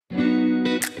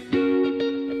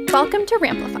Welcome to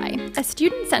Ramplify, a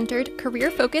student-centered,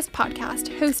 career-focused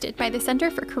podcast hosted by the Center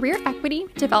for Career Equity,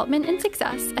 Development, and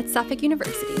Success at Suffolk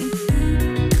University.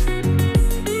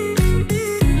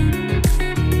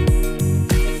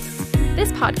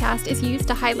 This podcast is used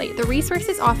to highlight the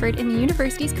resources offered in the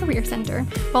university's Career Center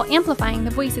while amplifying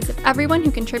the voices of everyone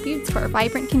who contributes to our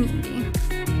vibrant community.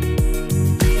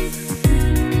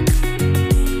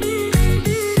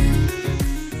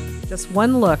 Just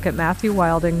one look at Matthew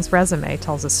Wilding's resume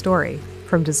tells a story.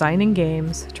 From designing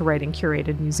games to writing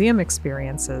curated museum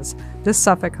experiences, this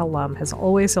Suffolk alum has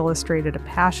always illustrated a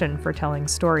passion for telling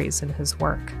stories in his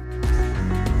work.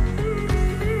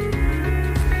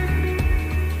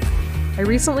 I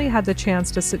recently had the chance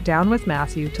to sit down with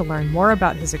Matthew to learn more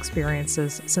about his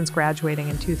experiences since graduating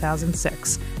in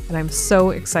 2006, and I'm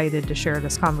so excited to share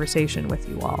this conversation with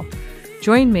you all.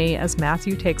 Join me as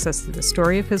Matthew takes us through the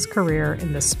story of his career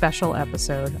in this special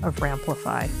episode of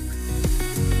Ramplify.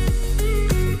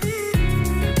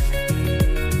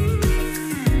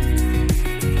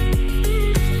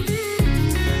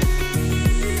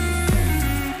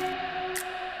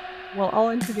 Well,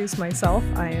 I'll introduce myself.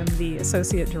 I am the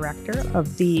Associate Director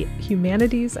of the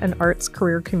Humanities and Arts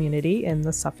Career Community in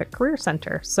the Suffolk Career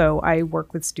Center. So I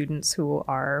work with students who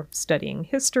are studying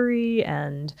history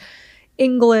and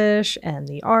English and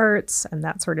the arts and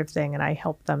that sort of thing, and I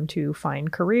help them to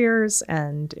find careers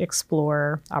and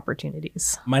explore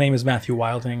opportunities. My name is Matthew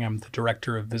Wilding. I'm the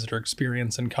Director of Visitor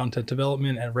Experience and Content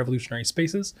Development at Revolutionary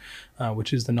Spaces,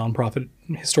 which is the nonprofit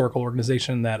historical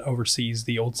organization that oversees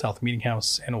the Old South Meeting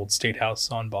House and Old State House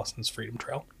on Boston's Freedom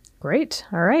Trail. Great.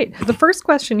 All right. The first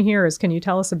question here is, can you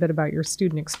tell us a bit about your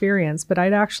student experience? But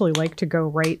I'd actually like to go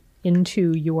right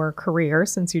into your career,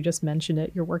 since you just mentioned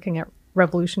it. You're working at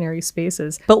Revolutionary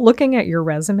Spaces. But looking at your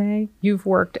resume, you've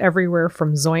worked everywhere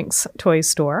from Zoink's Toy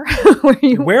Store.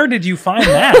 Where did you find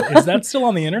that? Is that still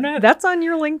on the internet? That's on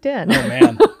your LinkedIn. Oh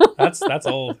man, that's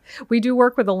old. We do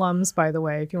work with alums, by the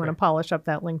way, if you want to polish up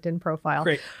that LinkedIn profile.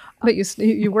 Great. But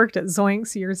you worked at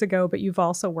Zoink's years ago, but you've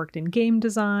also worked in game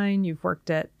design, you've worked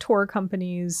at tour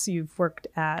companies, you've worked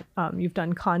at, you've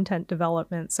done content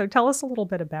development. So tell us a little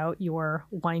bit about your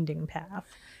winding path.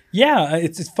 Yeah,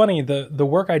 it's funny. The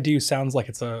work I do sounds like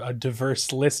it's a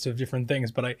diverse list of different things,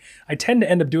 but I tend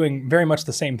to end up doing very much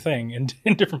the same thing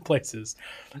in different places.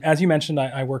 As you mentioned,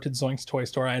 I worked at Zoink's Toy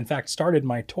Store. I, in fact, started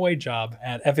my toy job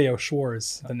at FAO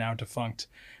Schwarz, the now defunct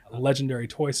legendary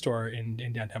toy store in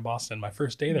downtown Boston. My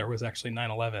first day there was actually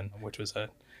 9/11, which was a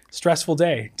stressful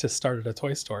day to start at a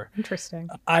toy store. Interesting.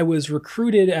 I was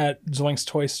recruited at Zoink's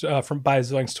by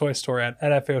Zoink's Toy Store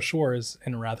at FAO Schwarz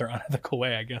in a rather unethical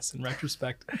way, I guess, in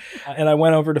retrospect. And I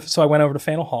went over to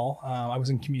Faneuil Hall. I was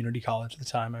in community college at the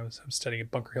time. I was studying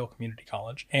at Bunker Hill Community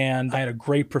College. And I had a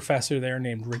great professor there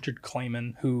named Richard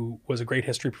Clayman, who was a great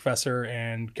history professor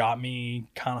and got me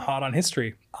kind of hot on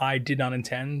history. I did not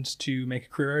intend to make a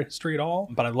career in history at all,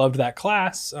 but I loved that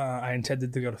class. I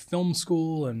intended to go to film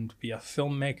school and be a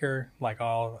filmmaker, like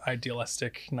all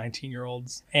idealistic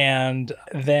 19-year-olds. And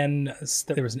then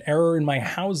there was an error in my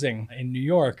housing in New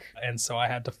York, and so I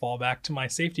had to fall back to my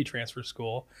safety transfer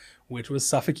school, which was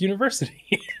Suffolk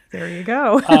University. There you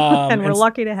go. And we're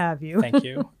lucky to have you. Thank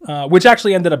you. Which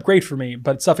actually ended up great for me,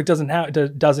 but Suffolk doesn't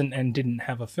and didn't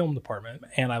have a film department.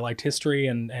 And I liked history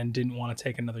and didn't want to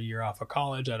take another year off of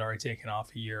college. I'd already taken off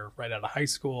a year right out of high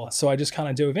school. So I just kind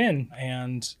of dove in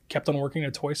and kept on working at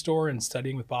a toy store and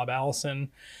studying with Bob Allison.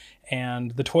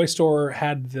 And the toy store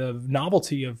had the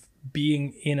novelty of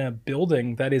being in a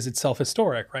building that is itself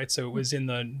historic, right? So it was in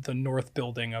the north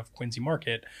building of Quincy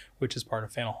Market, which is part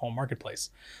of Faneuil Hall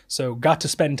Marketplace. So got to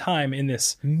spend time in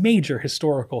this major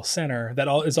historical center that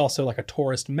is also like a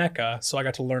tourist mecca. So I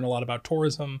got to learn a lot about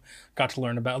tourism, got to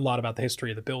learn a lot about the history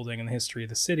of the building and the history of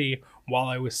the city while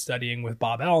I was studying with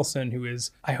Bob Allison, who is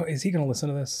he going to listen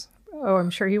to this? Oh,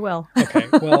 I'm sure he will. Okay,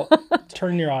 well,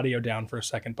 turn your audio down for a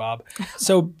second, Bob.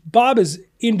 So Bob is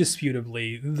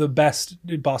indisputably the best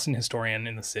Boston historian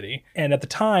in the city. And at the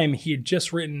time,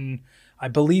 I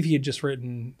believe he had just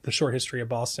written The Short History of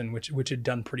Boston, which had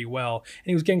done pretty well. And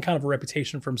he was getting kind of a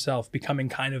reputation for himself, becoming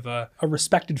kind of a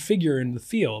respected figure in the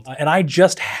field. And I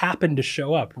just happened to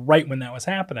show up right when that was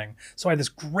happening. So I had this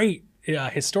great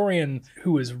historian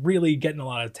who was really getting a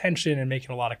lot of attention and making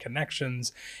a lot of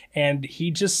connections, and he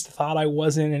just thought I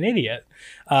wasn't an idiot.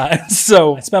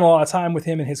 So I spent a lot of time with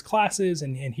him in his classes,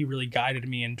 and he really guided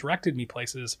me and directed me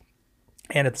places.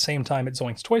 And at the same time at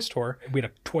Zoink's Toy Store, we had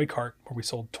a toy cart where we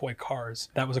sold toy cars.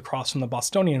 That was across from the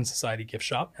Bostonian Society gift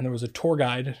shop. And there was a tour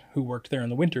guide who worked there in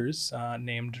the winters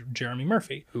named Jeremy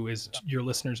Murphy, who is, your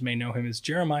listeners may know him as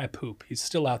Jeremiah Poop. He's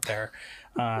still out there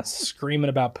screaming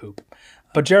about poop.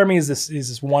 But Jeremy is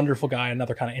this wonderful guy,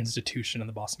 another kind of institution in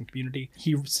the Boston community.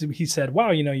 He said,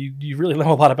 wow, you really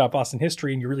know a lot about Boston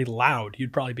history and you're really loud.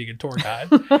 You'd probably be a good tour guide.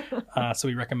 So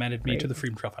he recommended me to the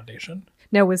Freedom Trail Foundation.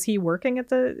 Now, was he working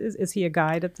at is he a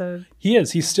guide at the? He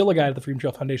is. He's still a guide at the Freedom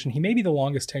Trail Foundation. He may be the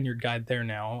longest tenured guide there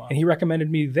now. And he recommended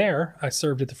me there. I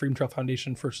served at the Freedom Trail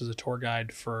Foundation first as a tour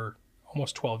guide for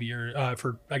almost 12 years,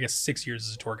 for I guess 6 years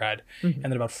as a tour guide, and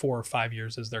then about 4 or 5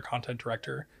 years as their content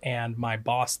director. And my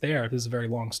boss there, this is a very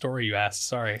long story you asked,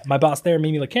 sorry. My boss there,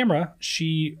 Mimi LaCamera,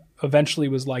 she eventually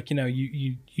was like,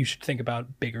 you should think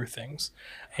about bigger things.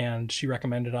 And she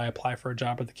recommended I apply for a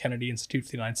job at the Kennedy Institute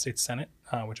for the United States Senate,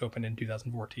 which opened in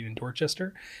 2014 in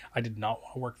Dorchester. I did not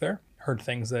want to work there. Heard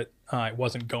things that it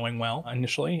wasn't going well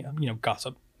initially,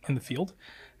 gossip in the field.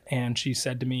 And she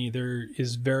said to me, there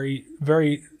is very,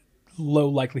 very low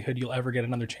likelihood you'll ever get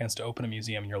another chance to open a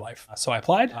museum in your life. So I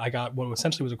applied. I got what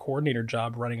essentially was a coordinator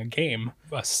job running a game,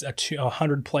 a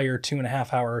 100-player,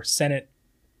 2.5-hour Senate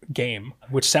game,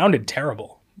 which sounded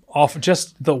terrible.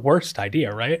 Just the worst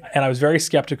idea, right? And I was very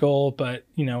skeptical, but,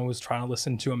 was trying to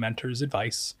listen to a mentor's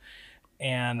advice.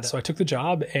 And so I took the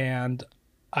job, and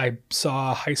I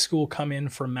saw high school come in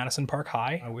from Madison Park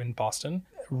High in Boston,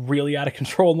 really out of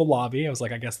control in the lobby. I was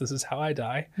like, I guess this is how I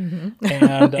die.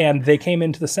 And they came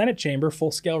into the Senate chamber,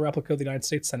 full-scale replica of the United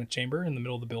States Senate chamber in the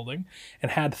middle of the building,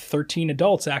 and had 13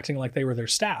 adults acting like they were their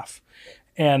staff.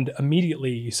 And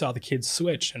immediately you saw the kids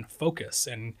switch and focus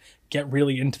and get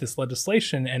really into this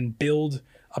legislation and build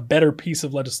a better piece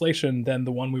of legislation than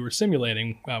the one we were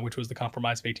simulating, which was the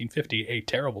Compromise of 1850, a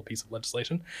terrible piece of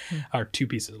legislation, or 2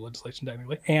 pieces of legislation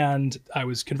technically. And I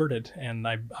was converted, and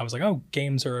I was like, oh,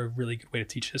 games are a really good way to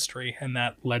teach history. And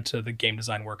that led to the game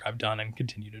design work I've done and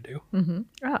continue to do.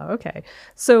 Oh, okay.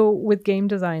 So with game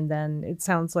design, then it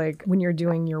sounds like when you're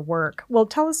doing your work, well,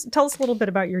 tell us a little bit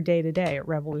about your day-to-day at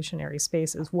Revolutionary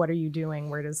Spaces. What are you doing?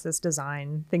 Where does this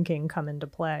design thinking come into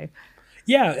play?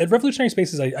 Yeah, at Revolutionary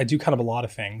Spaces, I do kind of a lot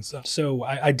of things. So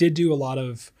I did do a lot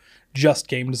of just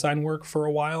game design work for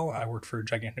a while. I worked for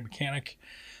Gigantic Mechanic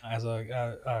as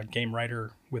a game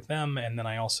writer with them. And then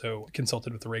I also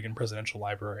consulted with the Reagan Presidential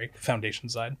Library, foundation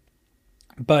side.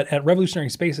 But at Revolutionary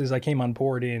Spaces, I came on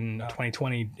board in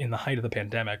 2020 in the height of the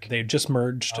pandemic. They had just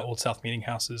merged Old South Meeting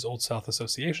House's Old South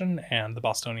Association and the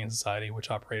Bostonian Society, which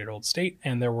operated Old State.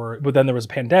 And but then there was a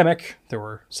pandemic, there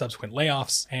were subsequent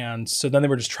layoffs. And so then they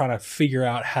were just trying to figure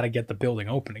out how to get the building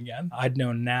open again. I'd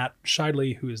known Nat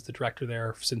Scheidley, who is the director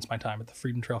there since my time at the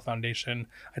Freedom Trail Foundation.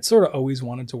 I'd sort of always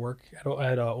wanted to work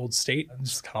at Old State. I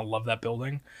just kind of love that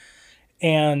building.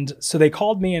 And so they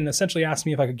called me and essentially asked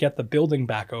me if I could get the building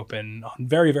back open on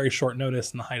very, very short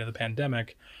notice in the height of the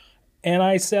pandemic. And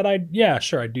I said, yeah,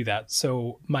 sure, I'd do that.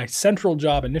 So my central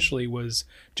job initially was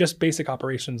just basic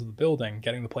operations of the building,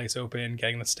 getting the place open,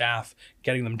 getting the staff,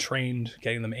 getting them trained,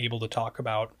 getting them able to talk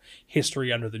about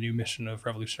history under the new mission of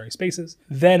Revolutionary Spaces.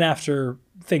 Then after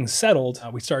things settled,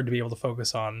 we started to be able to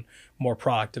focus on more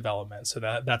product development. So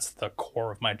that's the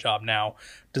core of my job now,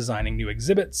 designing new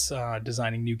exhibits,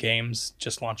 designing new games.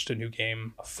 Just launched a new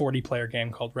game, a 40-player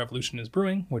game called Revolution is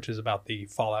Brewing, which is about the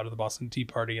fallout of the Boston Tea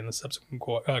Party and the subsequent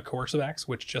coercive acts,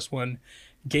 which just won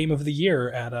Game of the Year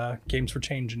at Games for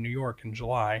Change in New York in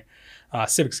July,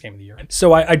 Civics Game of the Year.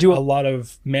 So I do a lot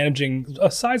of managing a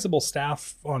sizable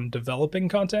staff on developing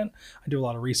content. I do a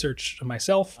lot of research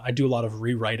myself. I do a lot of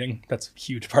rewriting. That's a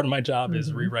huge part of my job,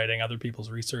 is rewriting other people's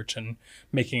research and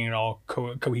making it all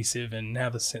cohesive and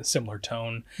have a similar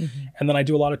tone. And then I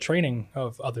do a lot of training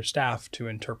of other staff to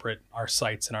interpret our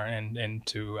sites and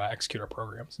to execute our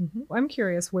programs. I'm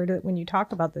curious, when you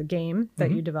talk about the game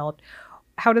that you developed,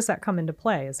 how does that come into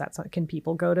play? Is that can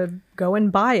people go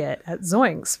and buy it at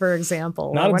Zoinks, for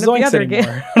example? Not or at Zoinks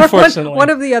anymore, unfortunately. One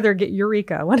of the other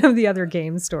Eureka, one of the other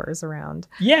game stores around.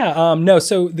 Yeah, no.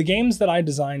 So the games that I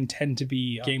design tend to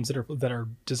be games that are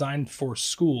designed for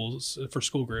schools, for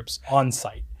school groups on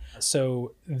site.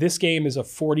 So this game is a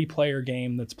 40-player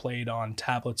game that's played on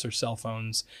tablets or cell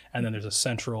phones, and then there's a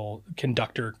central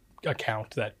conductor account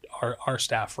that our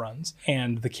staff runs,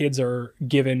 and the kids are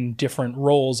given different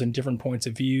roles and different points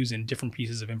of views and different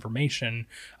pieces of information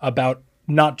about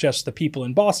not just the people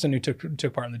in Boston who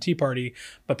took part in the Tea Party,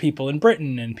 but people in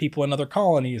Britain and people in other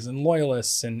colonies and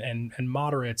loyalists and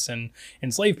moderates and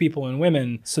enslaved people and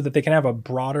women, so that they can have a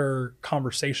broader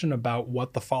conversation about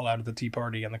what the fallout of the Tea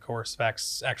Party and the coercive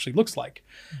acts actually looks like.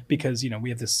 Because, we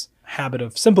have this habit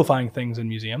of simplifying things in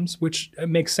museums, which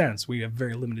makes sense. We have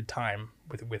very limited time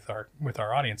with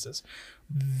our audiences.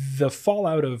 The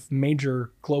fallout of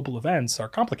major global events are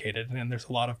complicated, and there's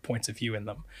a lot of points of view in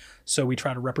them. So we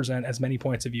try to represent as many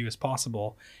points of view as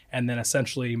possible, and then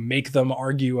essentially make them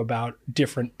argue about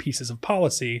different pieces of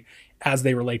policy, as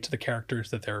they relate to the characters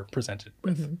that they're presented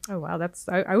with. Oh, wow.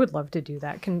 I would love to do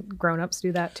that. Can grown-ups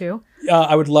do that too?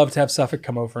 I would love to have Suffolk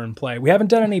come over and play. We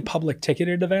haven't done any public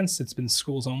ticketed events. It's been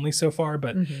schools only so far,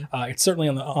 but it's certainly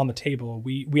on the table.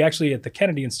 We actually, at the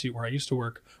Kennedy Institute where I used to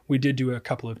work, we did do a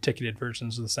couple of ticketed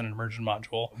versions of the Senate Immersion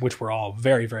module, which were all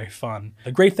very, very fun.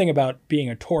 The great thing about being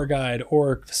a tour guide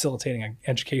or facilitating an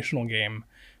educational game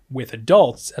with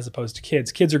adults as opposed to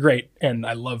kids are great, and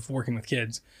I love working with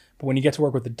kids. But when you get to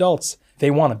work with adults,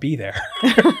 they want to be there.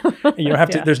 You don't have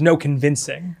to. There's no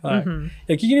convincing. Like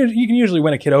you can usually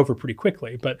win a kid over pretty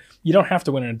quickly, but you don't have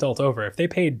to win an adult over. If they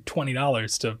paid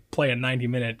 $20 to play a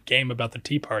 90-minute game about the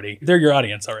Tea Party, they're your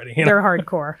audience already. You know? They're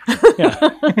hardcore.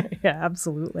 Yeah. Yeah,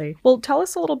 absolutely. Well, tell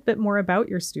us a little bit more about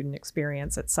your student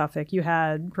experience at Suffolk. You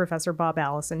had Professor Bob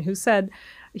Allison, who said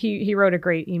he wrote a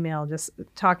great email just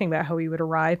talking about how he would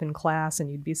arrive in class and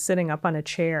you'd be sitting up on a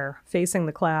chair facing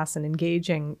the class and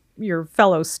engaging your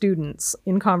fellow students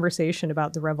in conversation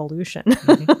about the revolution.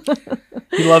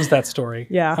 He loves that story.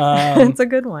 Yeah, it's a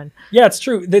good one. Yeah, it's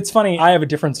true. It's funny. I have a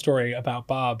different story about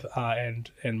Bob and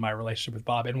my relationship with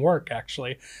Bob in work,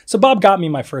 actually. So Bob got me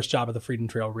my first job at the Freedom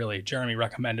Trail, really. Jeremy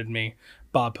recommended me.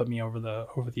 Bob put me over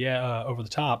the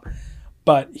top.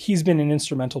 But he's been an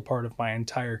instrumental part of my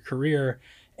entire career.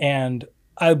 And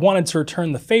I wanted to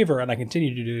return the favor, and I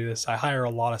continue to do this. I hire a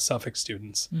lot of Suffolk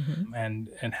students and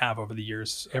have over the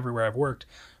years everywhere I've worked.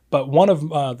 But one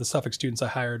of the Suffolk students I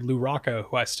hired, Lou Rocco,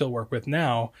 who I still work with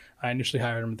now, I initially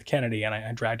hired him at the Kennedy, and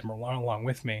I dragged him along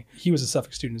with me. He was a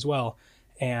Suffolk student as well.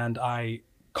 And I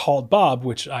called Bob,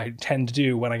 which I tend to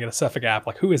do when I get a Suffolk app,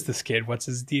 like, who is this kid? What's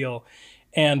his deal?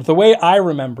 And the way I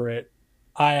remember it,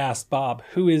 I asked Bob,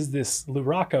 who is this Lou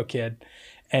Rocco kid?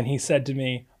 And he said to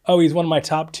me, oh, he's one of my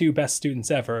top 2 best students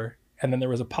ever. And then there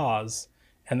was a pause.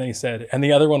 And then he said, and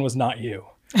the other one was not you.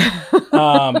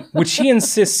 Which he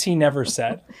insists he never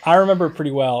said. I remember it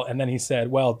pretty well. And then he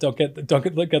said, well, let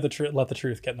the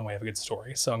truth get in the way of a good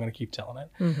story. So I'm going to keep telling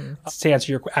it. To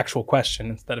answer your actual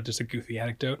question instead of just a goofy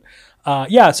anecdote.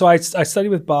 So I studied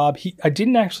with Bob. I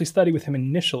didn't actually study with him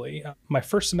initially. My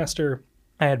first semester,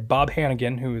 I had Bob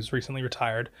Hannigan, who is recently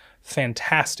retired.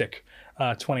 Fantastic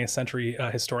 20th century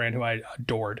historian who I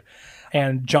adored.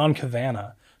 And John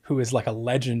Cavanagh, who is like a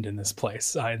legend in this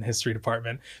place in the history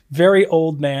department. Very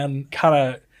old man, kind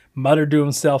of muttered to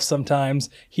himself sometimes.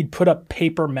 He'd put up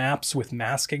paper maps with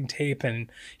masking tape,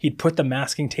 and he'd put the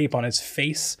masking tape on his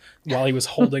face while he was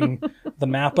holding the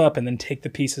map up, and then take the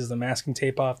pieces of the masking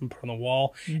tape off and put on the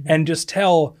wall, and just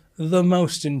tell the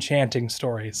most enchanting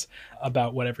stories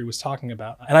about whatever he was talking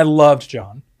about. And I loved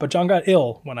John, but John got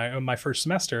ill in my first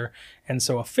semester, and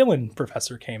so a fill-in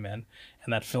professor came in,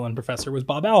 and that fill-in professor was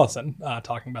Bob Allison,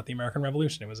 talking about the American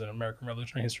Revolution. It was an American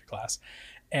Revolutionary History class.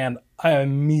 And I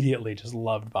immediately just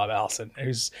loved Bob Allison.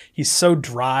 He's so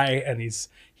dry, and he's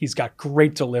got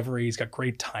great delivery, he's got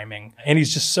great timing, and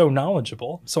he's just so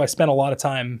knowledgeable. So I spent a lot of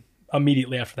time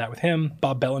immediately after that with him.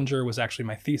 Bob Bellinger was actually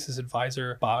my thesis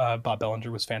advisor. Bob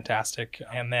Bellinger was fantastic.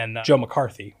 And then Joe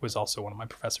McCarthy was also one of my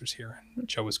professors here. And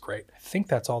Joe was great. I think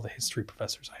that's all the history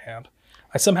professors I had.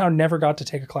 I somehow never got to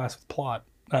take a class with plot.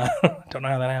 Don't know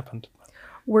how that happened.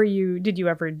 Did you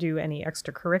ever do any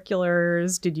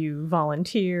extracurriculars? Did you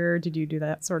volunteer? Did you do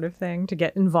that sort of thing to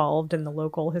get involved in the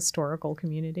local historical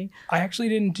community? I actually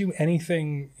didn't do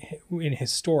anything in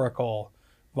historical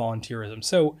volunteerism.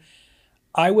 So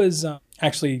I was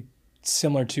actually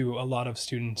similar to a lot of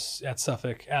students at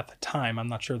Suffolk at the time. I'm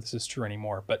not sure if this is true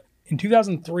anymore, but in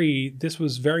 2003, this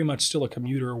was very much still a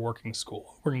commuter working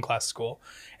class school.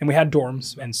 And we had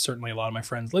dorms, and certainly a lot of my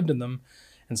friends lived in them.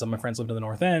 And some of my friends lived in the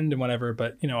North End and whatever,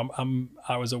 but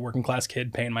I was a working class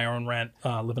kid paying my own rent,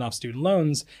 living off student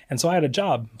loans, and so I had a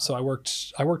job. So I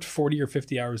worked 40 or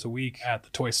 50 hours a week at the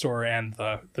toy store and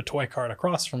the toy cart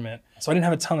across from it. So I didn't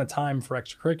have a ton of time for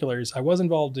extracurriculars. I was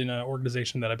involved in an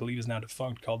organization that I believe is now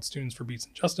defunct called Students for Peace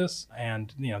and Justice,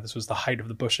 and this was the height of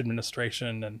the Bush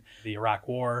administration and the Iraq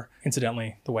War.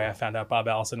 Incidentally, the way I found out Bob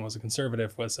Allison was a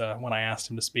conservative was when I asked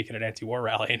him to speak at an anti-war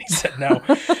rally, and he said no.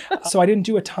 So I didn't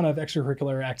do a ton of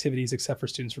extracurricular activities except for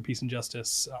Students for Peace and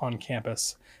Justice on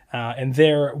campus. And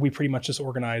there we pretty much just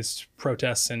organized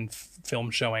protests and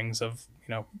film showings of,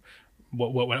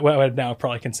 what I would now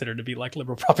probably consider to be like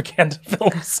liberal propaganda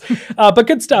films, but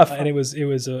good stuff. And it was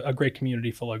a great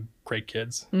community full of great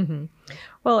kids. Mm-hmm.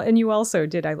 Well, and you also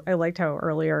did. I liked how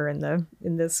earlier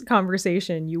in this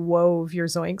conversation you wove your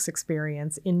Zoinks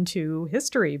experience into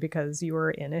history because you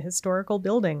were in a historical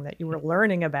building that you were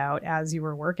learning about as you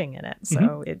were working in it.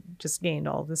 So it just gained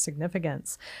all the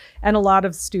significance. And a lot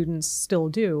of students still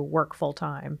do work full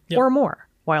time or more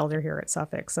while they're here at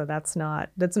Suffolk. So that's not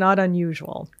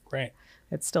unusual. Right.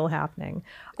 It's still happening.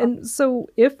 And so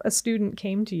if a student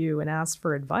came to you and asked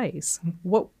for advice,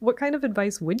 what kind of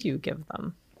advice would you give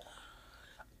them?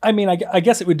 I mean, I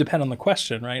guess it would depend on the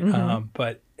question, right?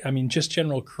 But I mean, just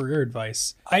general career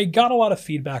advice. I got a lot of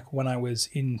feedback when I was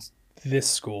in this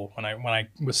school, when I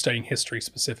was studying history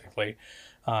specifically,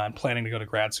 and planning to go to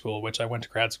grad school, which I went to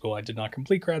grad school. I did not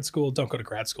complete grad school. Don't go to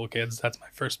grad school, kids. That's my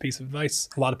first piece of advice.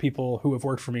 A lot of people who have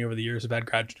worked for me over the years have had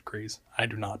graduate degrees. I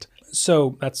do not.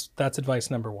 So that's advice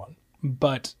number one.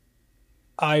 But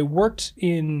I was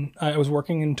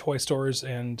working in toy stores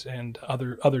and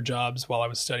other jobs while I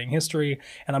was studying history,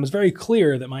 and I was very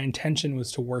clear that my intention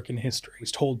was to work in history. I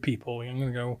told people, I'm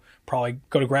going to probably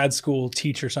go to grad school,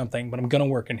 teach or something, but I'm going to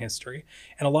work in history.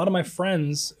 And a lot of my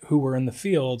friends who were in the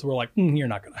field were like, you're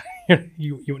not going to.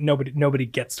 Nobody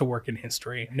gets to work in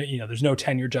history. There's no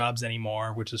tenure jobs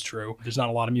anymore, which is true. There's not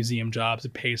a lot of museum jobs.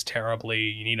 It pays terribly.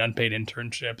 You need unpaid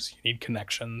internships. You need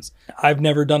connections. I've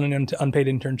never done an unpaid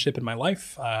internship in my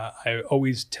life. I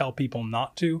always tell people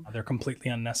not to. They're completely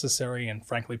unnecessary and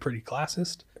frankly pretty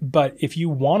classist. But if you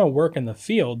want to work in the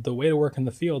field, the way to work in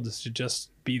the field is to just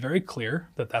be very clear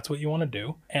that that's what you want to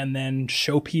do, and then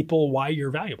show people why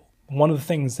you're valuable. One of the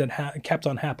things that kept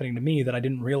on happening to me that I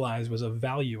didn't realize was of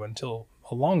value until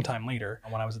a long time later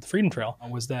when I was at the Freedom Trail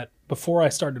was that before I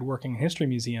started working in history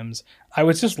museums, I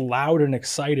was just loud and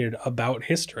excited about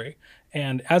history.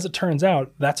 And as it turns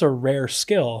out, that's a rare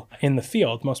skill in the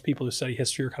field. Most people who study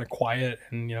history are kind of quiet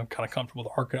and kind of comfortable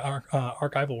with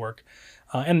archival work.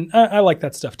 And I like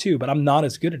that stuff too, but I'm not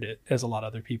as good at it as a lot of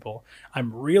other people.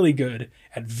 I'm really good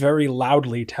at very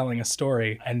loudly telling a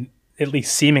story and at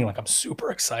least seeming like I'm super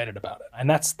excited about it. And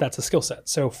that's a skill set.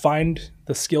 So find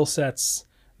the skill sets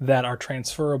that are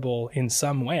transferable in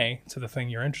some way to the thing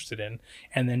you're interested in,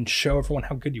 and then show everyone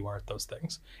how good you are at those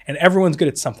things. And everyone's good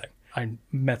at something. I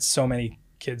met so many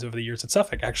kids over the years at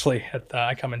Suffolk, actually.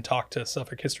 I come and talk to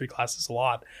Suffolk history classes a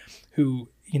lot who,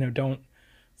 don't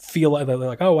feel like they're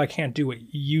like, oh, I can't do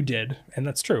what you did. And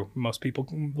that's true. Most people,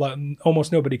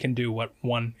 almost nobody can do what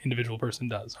one individual person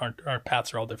does. Our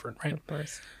paths are all different, right? Of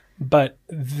course. But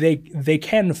they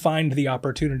can find the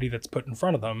opportunity that's put in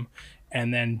front of them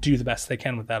and then do the best they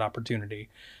can with that opportunity.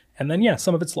 And then, yeah,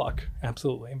 some of it's luck,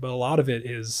 absolutely. But a lot of it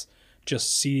is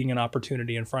just seeing an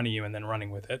opportunity in front of you and then running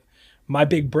with it. My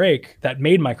big break that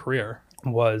made my career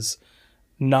was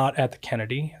not at the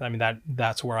Kennedy. I mean,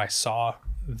 that's where I saw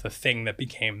the thing that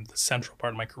became the central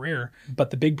part of my career.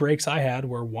 But the big breaks I had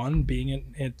were, one,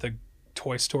 being at the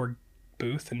toy store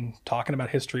booth and talking about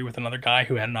history with another guy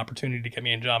who had an opportunity to get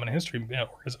me a job in a history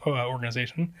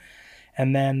organization.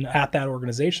 And then at that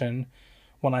organization,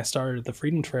 when I started at the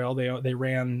Freedom Trail, they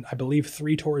ran, I believe,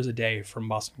 3 tours a day from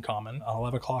Boston Common,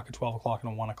 11 o'clock, at 12 o'clock,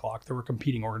 and at 1 o'clock. There were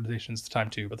competing organizations at the time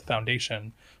too, but the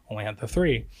foundation only had the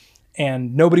 3.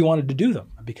 And nobody wanted to do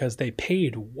them because they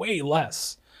paid way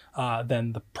less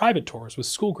than the private tours with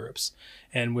school groups.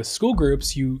 And with school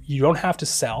groups, you don't have to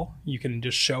sell. You can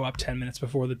just show up 10 minutes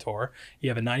before the tour. You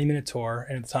have a 90-minute tour,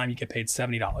 and at the time you get paid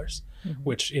 $70,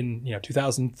 which in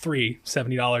 2003,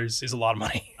 $70 is a lot of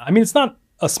money. I mean, it's not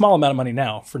a small amount of money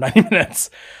now for 90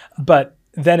 minutes, but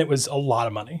then it was a lot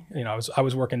of money. I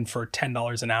was working for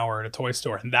 $10 an hour at a toy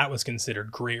store, and that was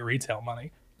considered great retail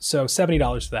money. So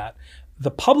 $70 for that. The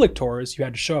public tours, you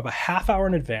had to show up a half hour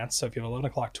in advance. So if you have an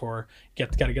 11 o'clock tour,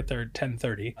 got to get there at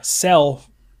 10:30. Sell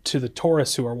to the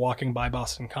tourists who are walking by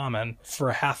Boston Common for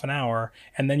a half an hour,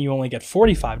 and then you only get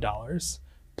 $45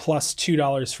 plus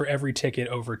 $2 for every ticket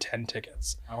over 10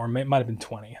 tickets. Or it might have been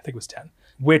 20. I think it was 10.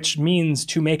 Which means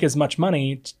to make as much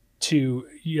money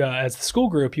as the school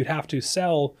group, you'd have to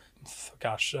sell,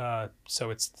 so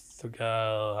it's,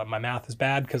 my math is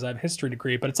bad because I have a history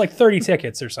degree, but it's like 30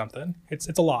 tickets or something. It's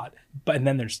a lot. And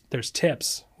then there's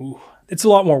tips. Ooh, it's a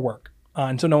lot more work.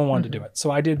 And so no one wanted to do it.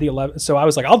 So I did the 11. So I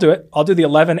was like, I'll do it. I'll do the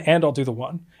 11 and I'll do the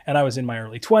 1. And I was in my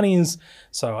early 20s.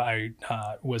 So I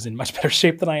was in much better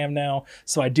shape than I am now.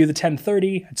 So I do the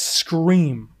 10:30. I'd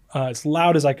scream as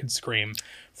loud as I could scream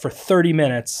for 30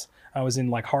 minutes. I was in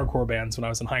like hardcore bands when I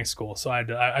was in high school. So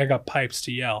I got pipes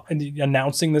to yell. And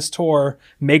announcing this tour,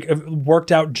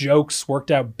 worked out jokes, worked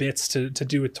out bits to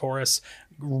do with tourists.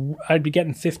 I'd be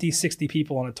getting 50, 60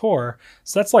 people on a tour.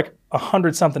 So that's like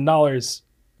 $100-something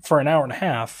for an hour and a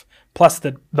half, plus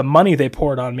the money they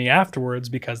poured on me afterwards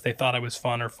because they thought I was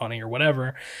fun or funny or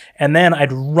whatever. And then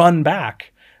I'd run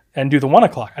back and do the 1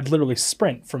 o'clock. I'd literally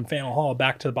sprint from Faneuil Hall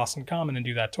back to the Boston Common and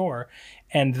do that tour.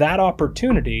 And that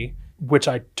opportunity, which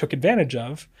I took advantage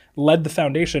of, led the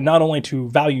foundation not only to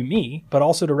value me, but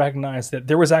also to recognize that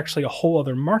there was actually a whole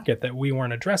other market that we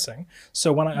weren't addressing.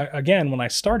 So when I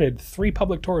started 3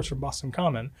 public tours from Boston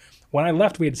Common, when I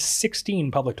left, we had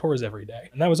 16 public tours every day.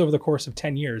 And that was over the course of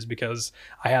 10 years because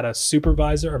I had a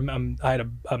supervisor, I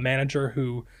had a manager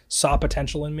who saw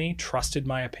potential in me, trusted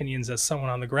my opinions as someone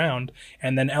on the ground,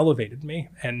 and then elevated me.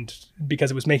 And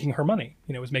because it was making her money,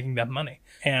 it was making them money.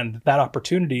 And that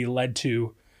opportunity led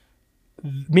to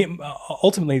me,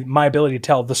 ultimately my ability to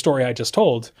tell the story I just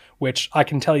told, which I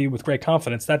can tell you with great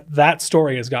confidence that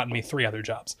story has gotten me 3 other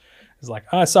jobs. It's like,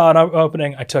 I saw an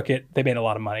opening, I took it, they made a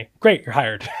lot of money. Great, you're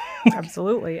hired.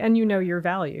 Absolutely. And you know your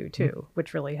value too,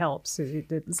 which really helps.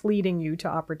 It's leading you to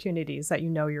opportunities that you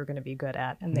know you're going to be good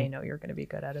at and they know you're going to be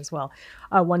good at as well.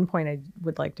 One point I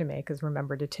would like to make is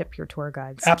remember to tip your tour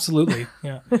guides. Absolutely.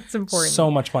 Yeah. It's important. So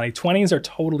much money. 20s are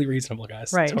totally reasonable,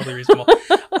 guys. Right. Totally reasonable.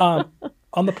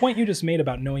 On the point you just made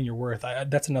about knowing your worth,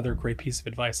 that's another great piece of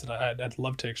advice that I'd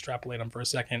love to extrapolate on for a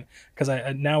second. Because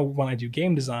now when I do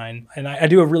game design, and I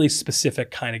do a really specific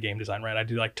kind of game design, right? I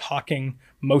do like talking,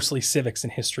 mostly civics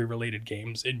and history related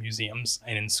games in museums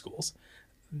and in schools.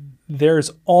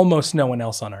 There's almost no one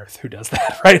else on earth who does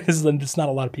that, right? It's not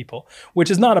a lot of people,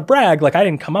 which is not a brag. Like I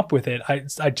didn't come up with it.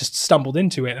 I just stumbled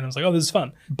into it and I was like, oh, this is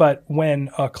fun. But when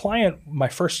a client, my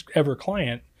first ever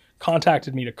client,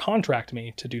 contacted me to contract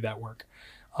me to do that work,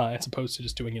 as opposed to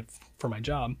just doing it for my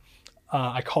job,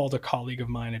 I called a colleague of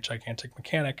mine, a gigantic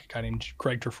mechanic, a guy named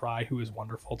Greg Fry, who is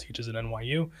wonderful, teaches at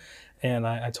NYU. And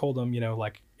I told him,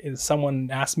 if someone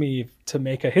asked me to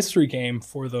make a history game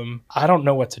for them, I don't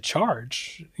know what to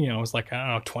charge. It was like, I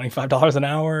don't know, $25 an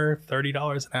hour,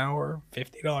 $30 an hour,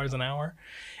 $50 an hour.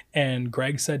 And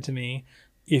Greg said to me,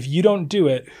 if you don't do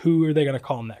it, who are they going to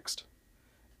call next?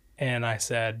 And I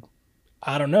said,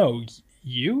 I don't know,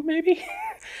 you maybe?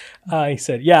 He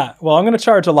said, yeah, well, I'm going to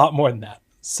charge a lot more than that.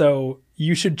 So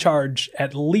you should charge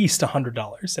at least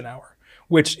 $100 an hour,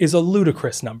 which is a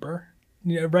ludicrous number,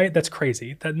 right? That's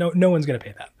crazy. That no one's going to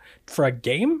pay that for a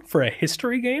game, for a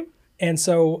history game. And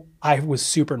so I was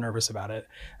super nervous about it.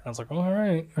 And I was like, all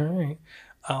right,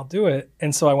 I'll do it.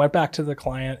 And so I went back to the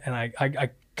client and I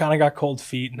kind of got cold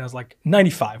feet and I was like,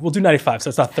 95, we'll do 95. So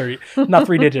it's not 30, not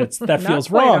 3 digits. That feels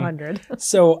wrong. 100.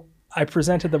 So I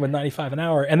presented them with 95 an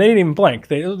hour and they didn't even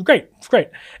blink. It was great. It's great.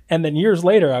 And then years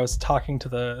later, I was talking to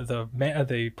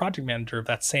the project manager of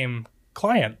that same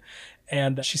client.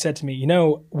 And she said to me,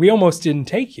 we almost didn't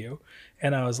take you.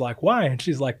 And I was like, why? And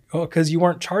she's like, oh, because you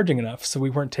weren't charging enough. So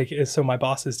so my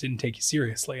bosses didn't take you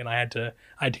seriously. And I had to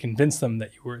convince them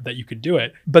that you could do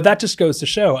it. But that just goes to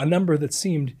show a number that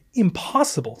seemed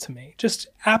impossible to me, just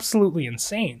absolutely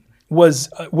insane, was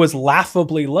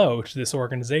laughably low to this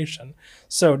organization.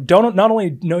 So not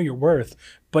only know your worth,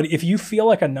 but if you feel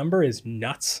like a number is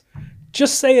nuts,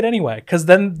 just say it anyway, because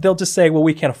then they'll just say, well,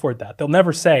 we can't afford that. They'll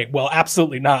never say, well,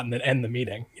 absolutely not, and then end the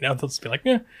meeting. They'll just be like,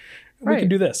 yeah, we can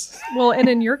do this. Well, and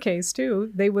in your case,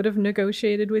 too, they would have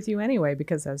negotiated with you anyway,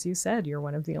 because as you said, you're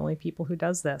one of the only people who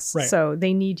does this. Right. So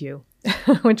they need you,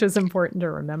 which is important to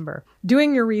remember.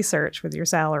 Doing your research with your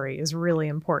salary is really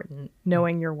important,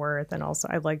 knowing your worth. And also,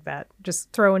 I like that.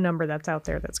 Just throw a number that's out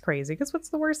there that's crazy, because what's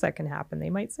the worst that can happen? They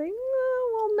might say,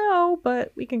 well, no,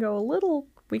 but we can go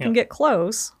we can get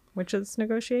close, which is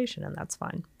negotiation, and that's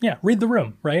fine. Yeah, read the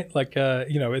room, right? Like,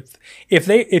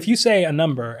 if you say a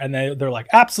number and they're like,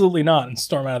 absolutely not, and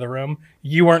storm out of the room,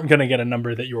 you weren't going to get a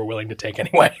number that you were willing to take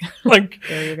anyway. Like,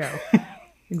 there you go.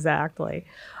 Exactly.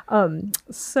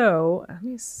 So let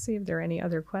me see if there are any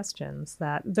other questions.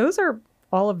 Those are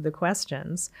all of the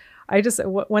questions.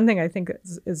 One thing I think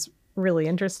is really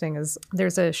interesting is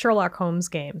there's a Sherlock Holmes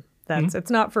game.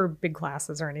 It's not for big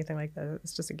classes or anything like that.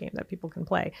 It's just a game that people can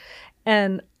play.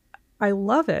 And I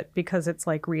love it because it's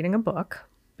like reading a book,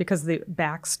 because the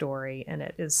backstory in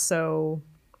it is so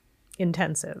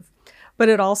intensive. But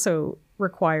it also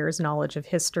requires knowledge of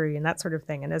history and that sort of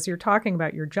thing. And as you're talking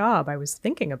about your job, I was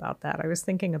thinking about that. I was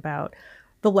thinking about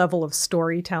the level of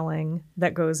storytelling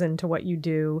that goes into what you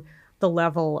do, the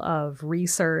level of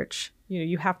research.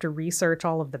 You have to research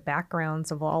all of the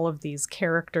backgrounds of all of these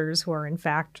characters who are, in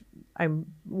fact, I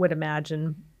would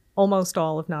imagine, almost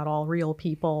all, if not all, real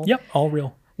people. Yep, all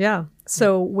real. Yeah.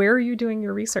 So where are you doing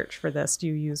your research for this? Do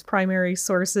you use primary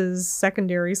sources,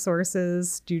 secondary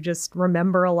sources? Do you just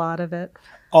remember a lot of it?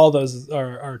 All those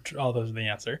are the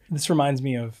answer. This reminds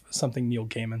me of something Neil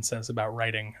Gaiman says about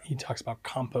writing. He talks about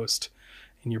compost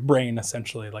in your brain,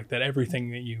 essentially, like that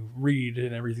everything that you read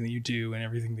and everything that you do and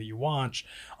everything that you watch,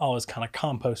 all is kind of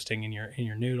composting in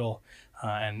your noodle.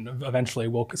 and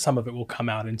eventually some of it will come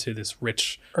out into this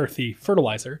rich, earthy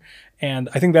fertilizer. And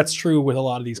I think that's true with a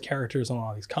lot of these characters and a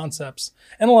lot of these concepts,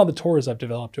 and a lot of the tours I've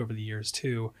developed over the years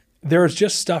too. There's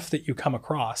just stuff that you come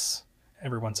across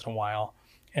every once in a while,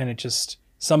 and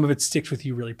some of it sticks with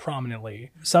you really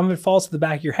prominently. Some of it falls to the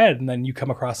back of your head, and then you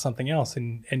come across something else,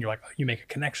 and you're like, you make a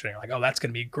connection. You're like, oh, that's going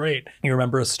to be great. You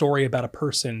remember a story about a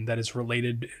person that is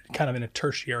related kind of in a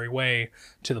tertiary way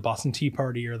to the Boston Tea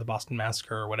Party or the Boston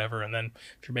Massacre or whatever. And then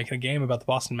if you're making a game about the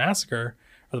Boston Massacre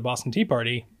or the Boston Tea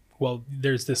Party, well,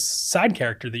 there's this side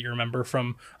character that you remember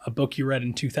from a book you read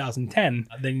in 2010.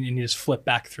 Then you just flip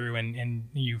back through and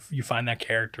you find that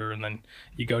character, and then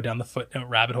you go down the footnote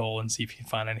rabbit hole and see if you can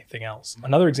find anything else.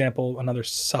 Another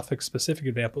Suffolk-specific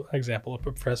example, a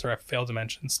professor I failed to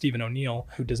mention, Stephen O'Neill,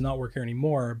 who does not work here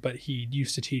anymore, but he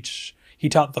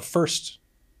taught the first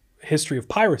history of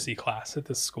piracy class at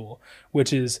this school,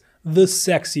 which is the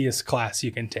sexiest class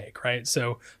you can take, right?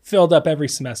 So filled up every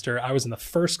semester. I was in the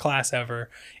first class ever.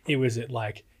 It was at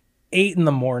like 8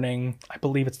 a.m. I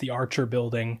believe it's the Archer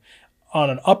building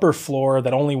on an upper floor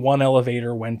that only one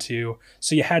elevator went to.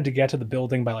 So you had to get to the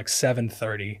building by like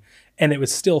 7:30, and it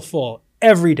was still full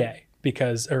every day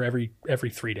every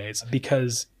 3 days,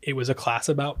 because it was a class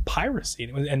about piracy.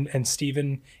 And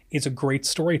Stephen is a great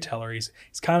storyteller.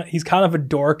 He's kind of a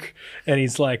dork, and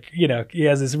he's like, he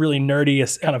has this really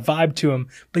nerdy kind of vibe to him,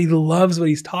 but he loves what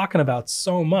he's talking about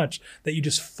so much that you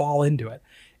just fall into it.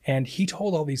 And he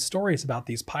told all these stories about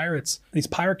these pirates, these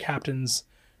pirate captains,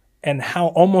 and how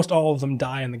almost all of them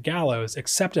die in the gallows,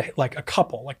 except a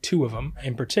couple, like 2 of them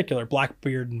in particular,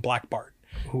 Blackbeard and Black Bart,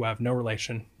 who have no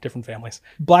relation, different families.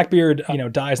 Blackbeard,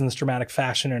 dies in this dramatic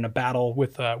fashion in a battle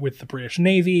with the British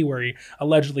Navy, where he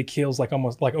allegedly kills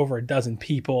almost over a dozen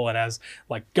people, and has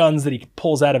guns that he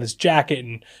pulls out of his jacket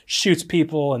and shoots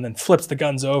people, and then flips the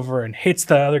guns over and hits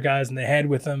the other guys in the head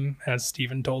with them, as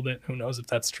Stephen told it. Who knows if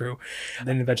that's true? And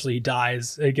then eventually he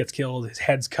dies. He gets killed. His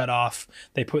head's cut off.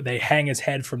 They hang his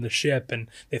head from the ship, and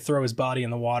they throw his body in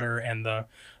the water. And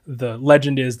the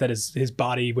legend is that his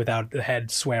body without the head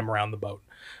swam around the boat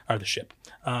or the ship.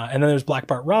 And then there's Black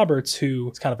Bart Roberts, who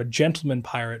is kind of a gentleman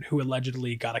pirate who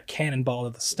allegedly got a cannonball to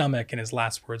the stomach, and his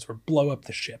last words were, "Blow up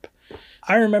the ship."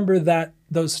 I remember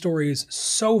those stories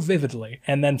so vividly.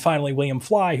 And then finally William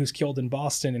Fly, who's killed in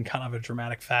Boston in kind of a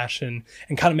dramatic fashion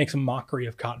and kind of makes a mockery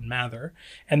of Cotton Mather.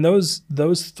 And those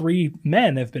 3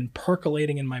 men have been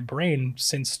percolating in my brain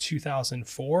since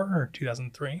 2004 or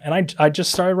 2003. And I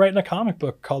just started writing a comic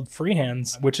book called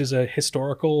Freehands, which is a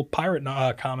historical pirate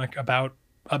comic about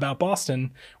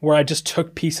Boston, where I just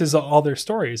took pieces of all their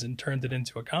stories and turned it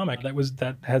into a comic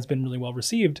that has been really well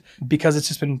received, because it's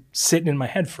just been sitting in my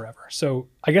head forever. So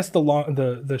I guess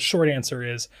the short answer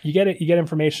is you get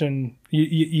information,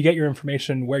 you get your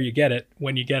information where you get it,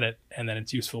 when you get it, and then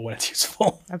it's useful when it's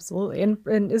useful. Absolutely.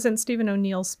 And isn't Stephen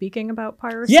O'Neill speaking about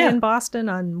piracy in Boston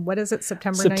on, what is it,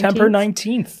 September 19th? September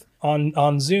 19th.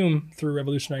 On Zoom through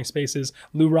Revolutionary Spaces.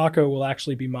 Lou Rocco will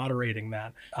actually be moderating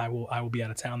that. I will be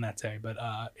out of town that day, but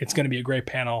it's going to be a great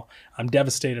panel. I'm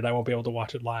devastated I won't be able to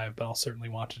watch it live, but I'll certainly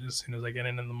watch it as soon as I get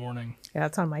in the morning. Yeah,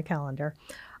 it's on my calendar.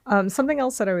 Something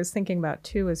else that I was thinking about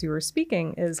too as you were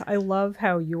speaking is I love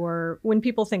how when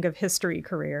people think of history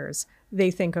careers, they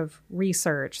think of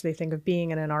research, they think of being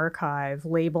in an archive,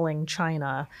 labeling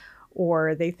China,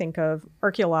 or they think of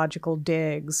archaeological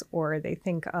digs, or they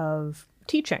think of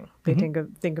teaching. They think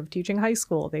of teaching high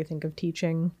school. They think of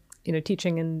teaching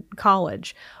in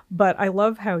college. But I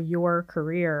love how your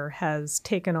career has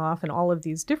taken off in all of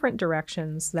these different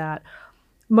directions that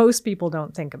most people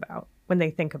don't think about when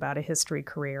they think about a history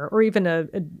career, or even a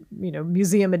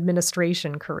museum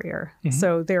administration career.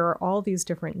 So there are all these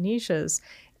different niches,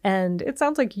 and it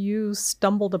sounds like you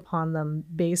stumbled upon them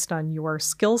based on your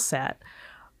skill set.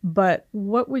 But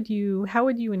how would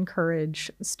you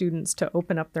encourage students to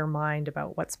open up their mind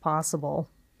about what's possible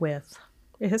with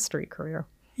a history career?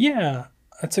 Yeah,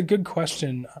 that's a good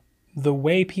question. The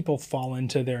way people fall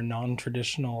into their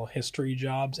non-traditional history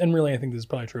jobs, and really I think this is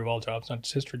probably true of all jobs, not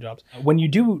just history jobs, when you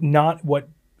do not what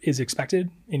is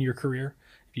expected in your career,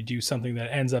 if you do something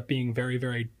that ends up being very,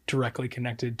 very directly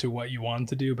connected to what you wanted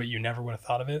to do, but you never would have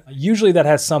thought of it, usually that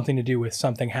has something to do with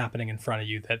something happening in front of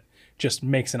you that just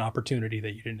makes an opportunity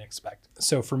that you didn't expect.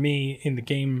 So for me, in the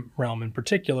game realm in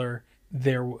particular,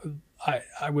 I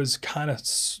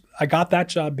got that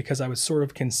job because I was sort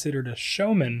of considered a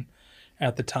showman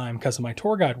at the time because of my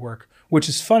tour guide work, which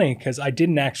is funny because I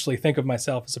didn't actually think of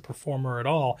myself as a performer at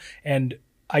all. And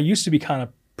I used to be kind of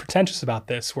pretentious about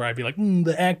this, where I'd be like,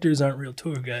 the actors aren't real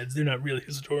tour guides. They're not really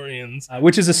historians,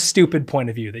 which is a stupid point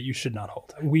of view that you should not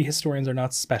hold. We historians are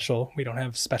not special. We don't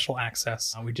have special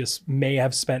access. We just may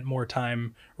have spent more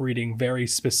time reading very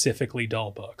specifically dull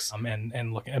books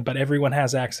and looking, but everyone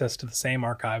has access to the same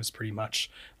archives pretty much,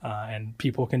 and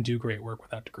people can do great work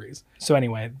without degrees. So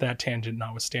anyway, that tangent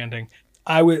notwithstanding,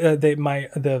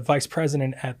 the vice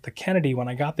president at the Kennedy, when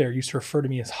I got there, used to refer to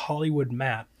me as Hollywood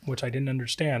Matt, which I didn't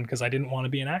understand because I didn't want to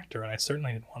be an actor, and I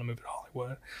certainly didn't want to move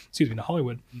to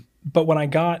Hollywood. But when I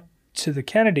got to the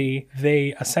Kennedy,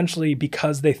 they essentially,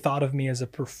 because they thought of me as a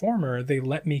performer, they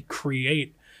let me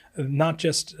create not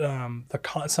just some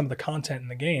of the content in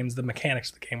the games. The mechanics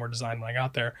of the game were designed when I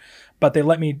got there, but they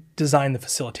let me design the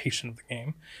facilitation of the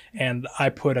game, and I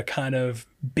put a kind of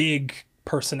big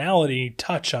personality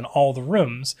touch on all the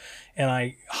rooms, and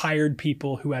I hired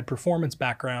people who had performance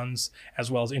backgrounds as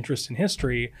well as interest in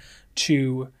history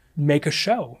to make a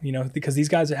show, because these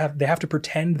guys have to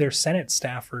pretend they're Senate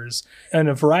staffers in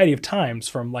a variety of times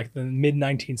from like the mid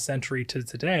 19th century to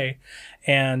today,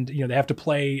 and they have to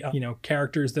play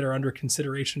characters that are under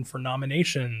consideration for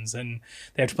nominations, and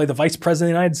they have to play the vice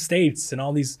president of the United States and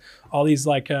all these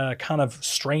like kind of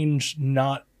strange,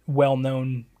 not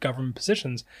well-known government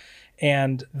positions.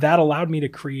 And that allowed me to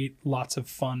create lots of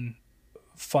fun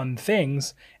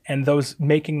things, and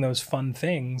making those fun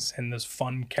things and those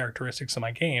fun characteristics of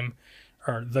my game,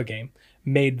 or the game,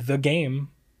 made the game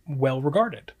well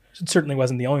regarded. It certainly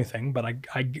wasn't the only thing, but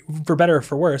I for better or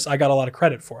for worse, I got a lot of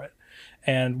credit for it.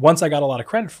 And once I got a lot of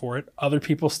credit for it, other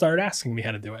people started asking me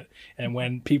how to do it. And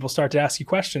when people start to ask you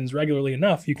questions regularly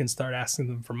enough, you can start asking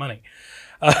them for money.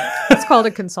 It's called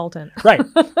a consultant. Right.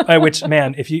 Which,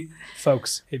 man, if you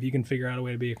can figure out a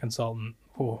way to be a consultant,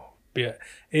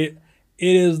 it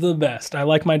is the best. I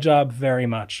like my job very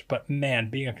much, but man,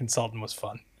 being a consultant was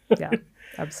fun. Yeah,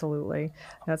 absolutely.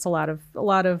 That's a lot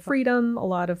of freedom, a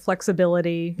lot of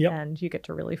flexibility, yep. And you get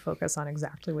to really focus on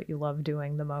exactly what you love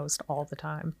doing the most all the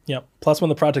time. Yep. Plus, when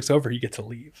the project's over, you get to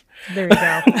leave. There you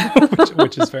go.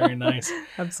 which is very nice.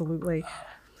 Absolutely.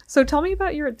 So tell me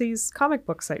about these comic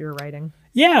books that you're writing.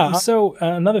 Yeah. So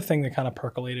another thing that kind of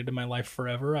percolated in my life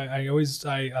forever.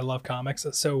 I love comics.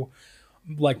 So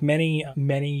like many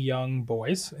young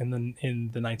boys in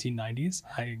the 1990s,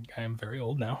 I am very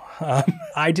old now.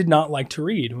 I did not like to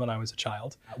read when I was a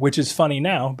child, which is funny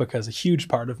now because a huge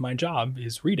part of my job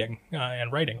is reading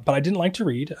and writing. But I didn't like to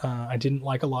read. I didn't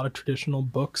like a lot of traditional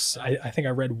books. I think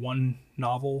I read one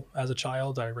novel as a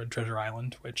child. I read Treasure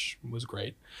Island, which was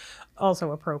great.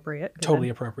 Also appropriate. Totally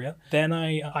appropriate. Then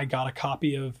I got a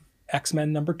copy of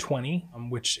X-Men number 20,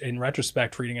 which in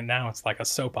retrospect, reading it now, it's like a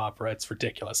soap opera. It's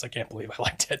ridiculous. I can't believe I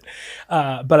liked it.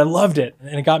 But I loved it.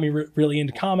 And it got me really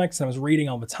into comics. And I was reading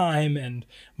all the time. And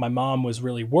my mom was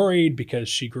really worried because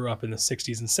she grew up in the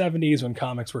 60s and 70s when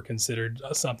comics were considered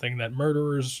something that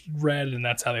murderers read. And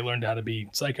that's how they learned how to be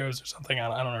psychos or something.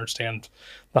 I don't understand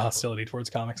the hostility towards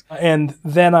comics. And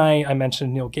then I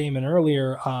mentioned Neil Gaiman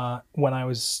earlier. When I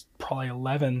was probably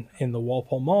 11 in the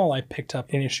Walpole Mall, I picked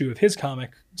up an issue of his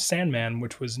comic, Sandman,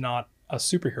 which was not a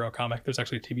superhero comic. There's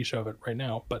actually a TV show of it right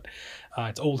now, but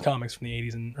it's old comics from the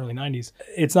 80s and early 90s.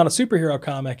 It's not a superhero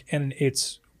comic, and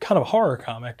it's kind of a horror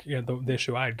comic, the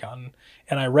issue I had gotten.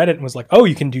 And I read it and was like, oh,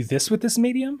 you can do this with this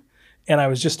medium? And I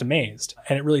was just amazed.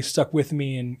 And it really stuck with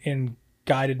me and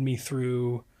guided me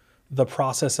through the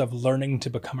process of learning to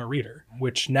become a reader,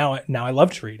 which now I love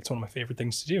to read. It's one of my favorite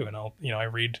things to do. And I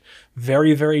read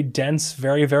very, very dense,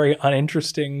 very, very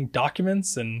uninteresting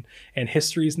documents and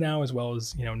histories now, as well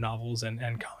as, novels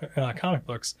and comic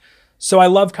books. So I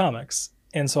love comics.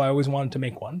 And so I always wanted to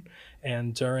make one.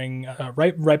 And during,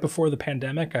 right before the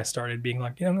pandemic, I started being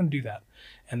like, I'm going to do that.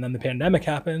 And then the pandemic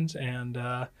happened, and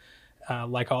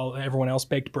like everyone else,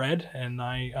 baked bread, and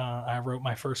I wrote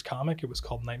my first comic. It was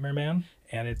called Nightmare Man,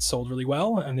 and it sold really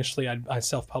well. Initially, I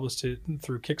self-published it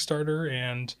through Kickstarter,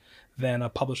 and then a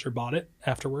publisher bought it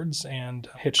afterwards and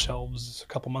hit shelves a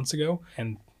couple months ago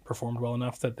and performed well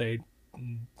enough that they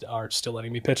are still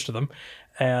letting me pitch to them.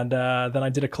 And then I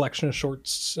did a collection of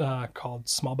shorts called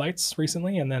Small Bites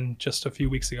recently, and then just a few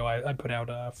weeks ago I put out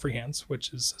Freehands,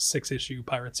 which is a 6-issue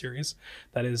pirate series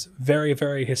that is very,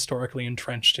 very historically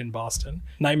entrenched in Boston.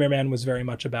 Nightmare Man was very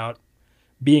much about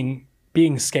being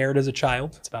scared as a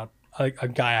child. It's about a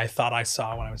guy I thought I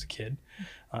saw when I was a kid.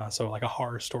 So like a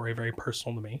horror story, very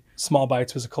personal to me. Small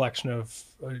Bites was a collection of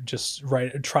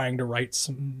trying to write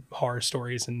some horror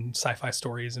stories and sci-fi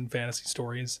stories and fantasy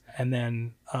stories. And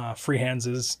then Freehands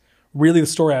is really the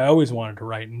story I always wanted to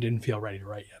write and didn't feel ready to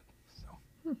write yet.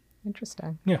 So.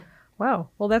 Interesting. Yeah. Wow.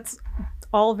 Well, that's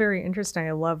all very interesting.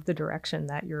 I love the direction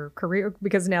that your career,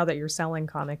 because now that you're selling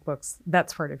comic books,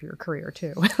 that's part of your career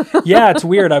too. Yeah, it's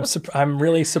weird. I'm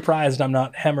really surprised I'm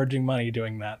not hemorrhaging money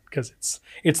doing that, because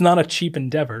it's not a cheap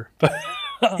endeavor. But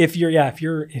if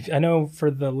I know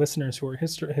for the listeners who are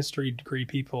history degree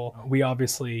people, we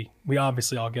obviously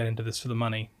all get into this for the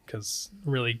money, because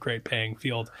really great paying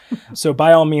field. So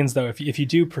by all means, though, if you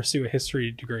do pursue a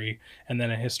history degree and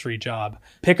then a history job,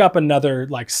 pick up another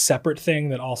like separate thing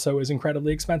that also is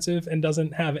incredibly expensive and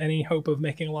doesn't have any hope of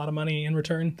making a lot of money in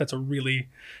return. That's a really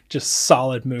just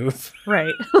solid move.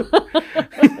 Right.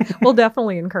 We'll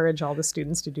definitely encourage all the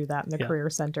students to do that in the Career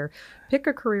Center. Pick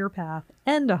a career path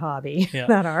and a hobby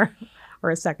that are, or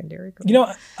a secondary career. You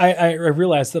know, I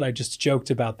realized that I just joked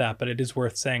about that, but it is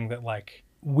worth saying that like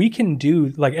we can do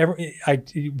like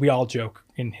we all joke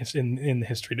in the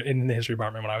history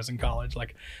department when I was in college,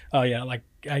 like, oh yeah, like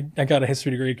I got a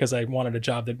history degree because I wanted a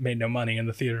job that made no money and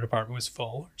the theater department was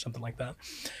full or something like that.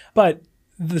 But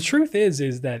the truth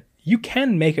is that you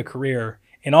can make a career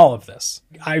in all of this.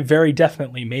 I very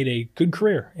definitely made a good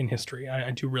career in history.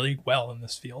 I do really well in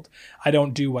this field. I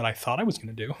don't do what I thought I was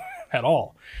going to do at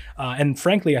all. And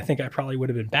frankly, I think I probably would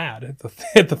have been bad at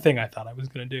the thing I thought I was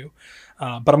going to do.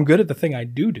 But I'm good at the thing I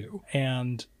do.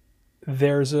 And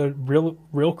there's a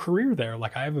real career there.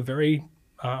 Like I have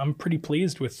I'm pretty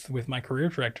pleased with my career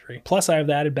trajectory. Plus I have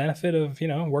the added benefit of,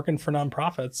 working for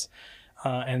nonprofits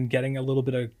and getting a little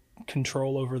bit of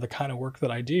control over the kind of work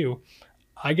that I do.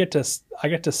 I get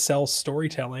to sell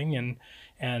storytelling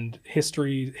and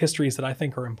histories that I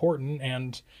think are important,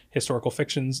 and historical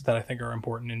fictions that I think are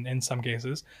important in some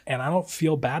cases. And I don't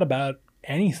feel bad about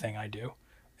anything I do.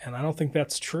 And I don't think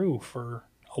that's true for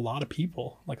a lot of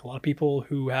people. Like a lot of people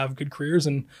who have good careers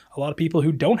and a lot of people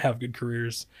who don't have good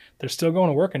careers, they're still going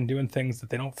to work and doing things that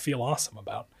they don't feel awesome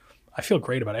about. I feel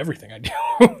great about everything I do.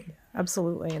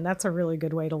 Absolutely. And that's a really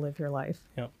good way to live your life.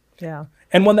 Yeah. Yeah.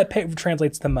 And one that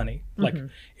translates to money. Like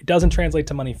it doesn't translate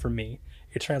to money for me.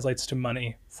 It translates to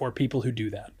money for people who do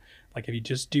that. Like if you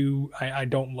just do, I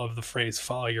don't love the phrase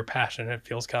follow your passion. It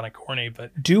feels kind of corny,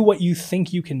 but do what you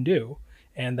think you can do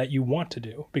and that you want to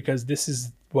do, because this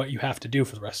is what you have to do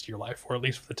for the rest of your life, or at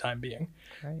least for the time being.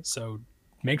 Right. So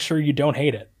make sure you don't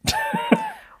hate it.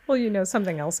 Well,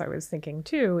 something else I was thinking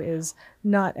too is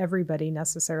not everybody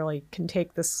necessarily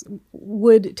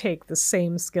would take the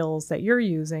same skills that you're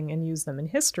using and use them in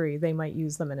history. They might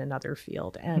use them in another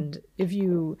field. And if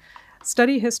you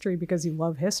study history because you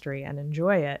love history and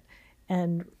enjoy it,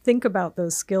 and think about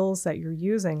those skills that you're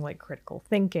using, like critical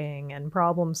thinking and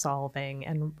problem solving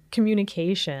and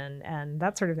communication and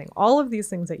that sort of thing, all of these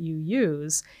things that you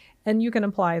use, and you can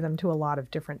apply them to a lot of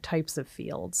different types of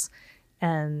fields.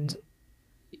 And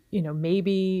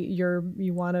maybe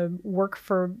you want to work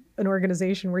for an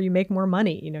organization where you make more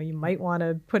money. You might want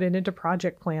to put it into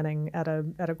project planning at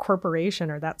a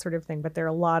corporation or that sort of thing. But there are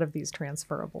a lot of these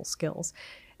transferable skills.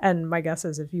 And my guess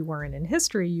is if you weren't in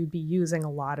history, you'd be using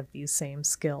a lot of these same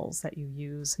skills that you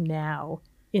use now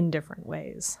in different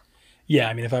ways. Yeah,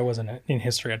 I mean, if I wasn't in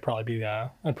history, I'd probably be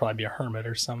a hermit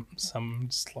or some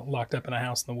locked up in a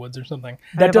house in the woods or something.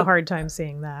 I have a hard time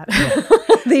seeing that.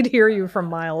 Yeah. They'd hear you from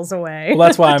miles away. Well,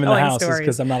 that's why I'm in the house, is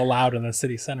because I'm not allowed in the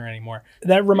city center anymore.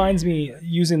 That reminds me,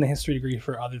 using the history degree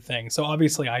for other things. So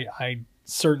obviously, I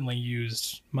certainly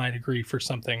used my degree for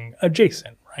something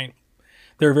adjacent, right?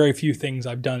 There are very few things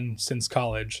I've done since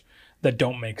college that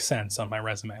don't make sense on my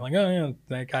resume. Like, oh yeah,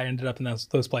 that guy ended up in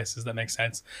those places. That makes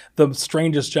sense. The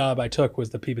strangest job I took was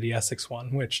the Peabody Essex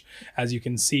one, which, as you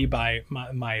can see by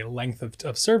my length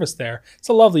of service there, it's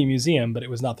a lovely museum, but it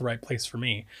was not the right place for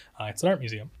me. It's an art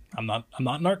museum. I'm not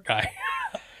an art guy.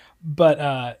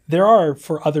 But there are,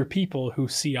 for other people who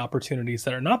see opportunities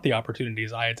that are not the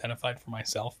opportunities I identified for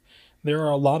myself, there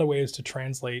are a lot of ways to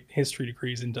translate history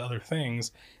degrees into other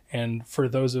things. And for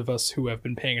those of us who have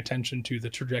been paying attention to the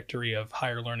trajectory of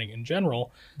higher learning in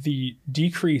general, the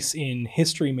decrease in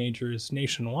history majors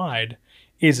nationwide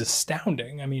is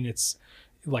astounding. I mean,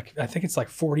 I think it's like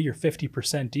 40 or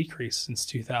 50% decrease since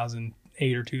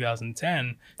 2008 or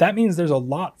 2010. That means there's a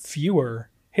lot fewer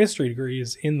history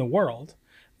degrees in the world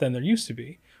than there used to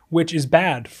be, which is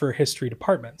bad for history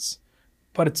departments.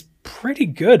 But it's pretty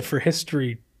good for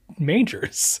history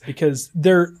majors, because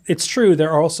it's true,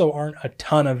 there also aren't a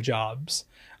ton of jobs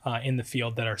in the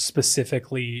field that are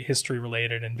specifically history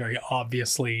related and very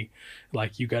obviously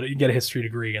like you get a history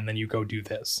degree and then you go do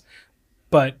this.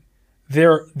 But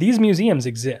these museums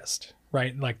exist,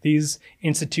 right? Like these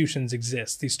institutions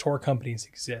exist, these tour companies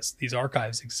exist, these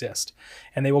archives exist,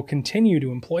 and they will continue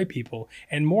to employ people.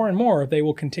 And more, they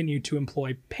will continue to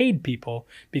employ paid people,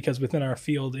 because within our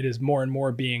field, it is more and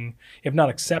more being, if not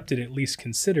accepted, at least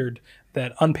considered,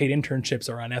 that unpaid internships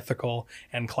are unethical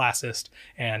and classist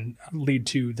and lead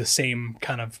to the same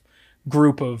kind of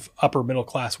group of upper middle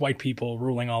class white people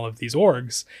ruling all of these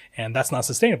orgs, and that's not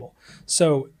sustainable.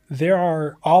 So there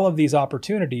are all of these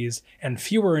opportunities and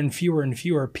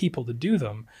fewer people to do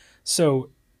them. So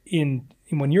if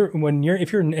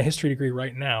you're in a history degree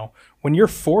right now, when you're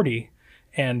 40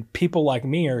 and people like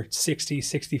me are 60,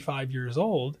 65 years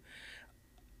old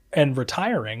and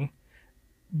retiring,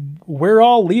 we're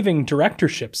all leaving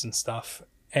directorships and stuff,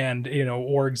 and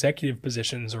or executive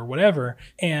positions or whatever,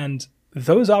 and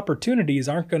those opportunities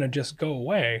aren't going to just go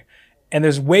away. And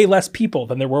there's way less people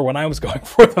than there were when I was going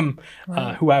for them,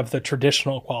 right, who have the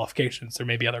traditional qualifications. There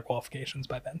may be other qualifications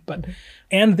by then, but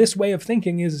and this way of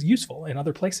thinking is useful in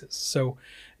other places. So,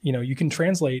 you can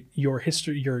translate your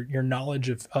history, your knowledge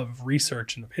of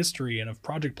research and of history and of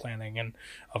project planning and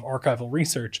of archival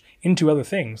research into other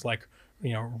things like,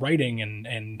 writing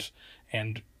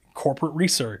and corporate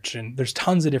research. And there's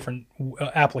tons of different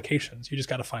applications. You just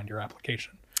got to find your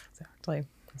application.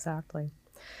 Exactly.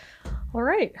 All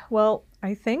right. Well,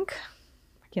 I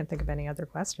can't think of any other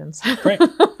questions. Great.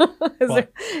 There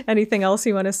anything else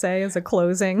you want to say as a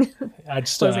closing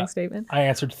statement? I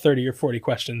answered 30 or 40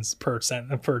 questions per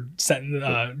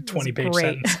 20-page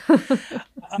sentence.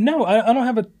 No, I don't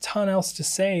have a ton else to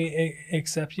say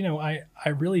except, I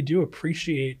really do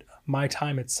appreciate my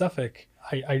time at Suffolk.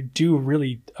 I do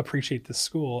really appreciate this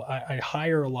school. I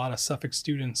hire a lot of Suffolk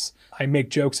students. I make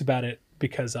jokes about it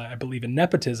because I believe in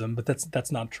nepotism, but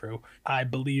that's not true. I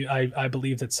believe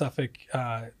that Suffolk,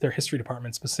 their history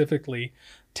department specifically,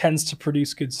 tends to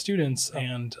produce good students,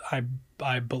 and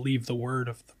I believe the word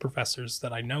of the professors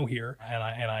that I know here, and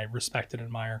I respect and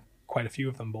admire quite a few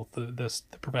of them, both the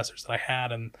professors that I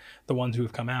had and the ones who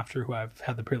have come after, who I've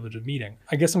had the privilege of meeting.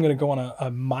 I guess I'm going to go on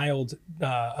a mild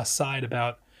aside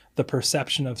about the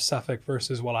perception of Suffolk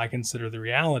versus what I consider the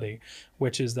reality,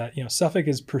 which is that Suffolk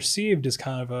is perceived as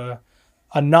kind of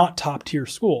a not top tier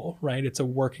school, right? It's a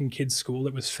working kids school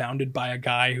that was founded by a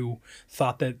guy who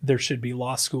thought that there should be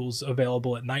law schools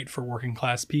available at night for working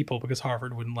class people because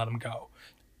Harvard wouldn't let them go.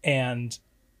 And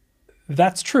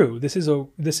that's true. This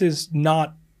is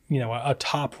not, a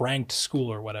top ranked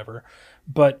school or whatever,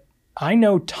 but I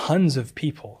know tons of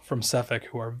people from Suffolk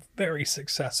who are very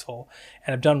successful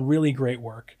and have done really great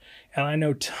work. And I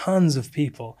know tons of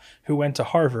people who went to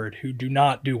Harvard who do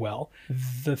not do well.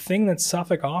 The thing that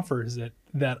Suffolk offers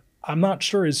that I'm not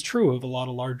sure is true of a lot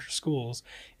of larger schools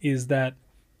is that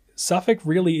Suffolk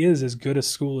really is as good a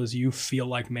school as you feel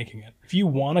like making it. If you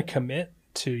want to commit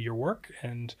to your work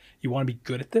and you want to be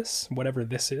good at this, whatever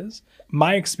this is,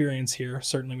 my experience here,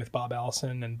 certainly with Bob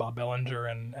Allison and Bob Bellinger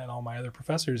and all my other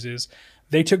professors, is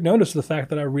they took notice of the fact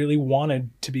that I really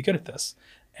wanted to be good at this.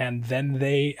 And then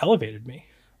they elevated me.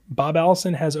 Bob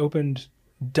Allison has opened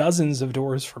dozens of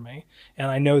doors for me.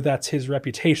 And I know that's his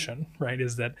reputation, right?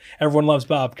 Is that everyone loves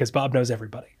Bob because Bob knows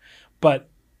everybody.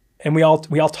 And we all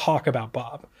talk about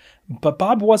Bob. But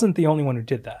Bob wasn't the only one who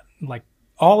did that. Like,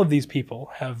 all of these people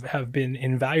have been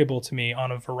invaluable to me on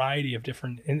a variety of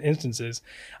different instances.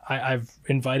 I've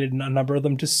invited a number of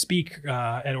them to speak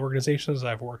at organizations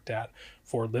I've worked at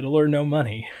for little or no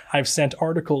money. I've sent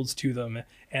articles to them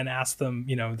and asked them,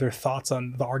 their thoughts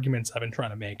on the arguments I've been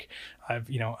trying to make.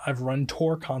 I've run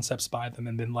tour concepts by them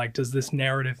and been like, does this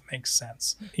narrative make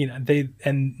sense?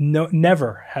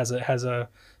 Never has a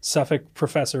Suffolk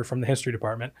professor from the history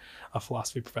department, a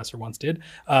philosophy professor once did,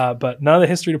 but none of the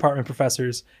history department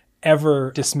professors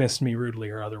ever dismissed me rudely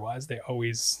or otherwise. They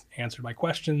always answered my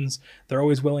questions. They're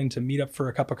always willing to meet up for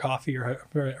a cup of coffee or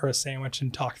a sandwich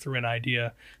and talk through an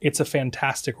idea. It's a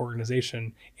fantastic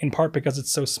organization, in part because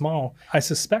it's so small. I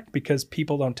suspect because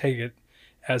people don't take it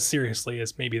as seriously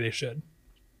as maybe they should.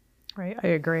 Right. I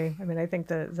agree. I mean, I think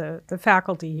the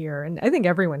faculty here, and I think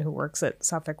everyone who works at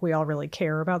Suffolk, we all really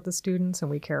care about the students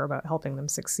and we care about helping them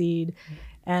succeed.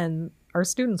 And our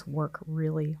students work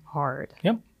really hard.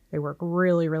 Yep. They work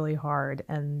really, really hard,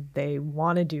 and they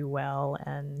want to do well,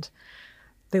 and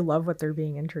they love what they're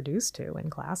being introduced to in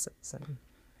classes. And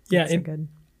yeah,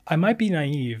 I might be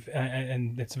naive,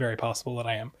 and it's very possible that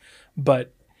I am,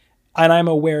 and I'm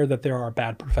aware that there are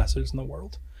bad professors in the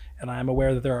world. and I'm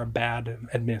aware that there are bad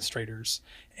administrators,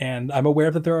 and I'm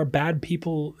aware that there are bad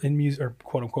people in or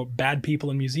quote unquote bad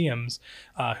people in museums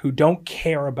who don't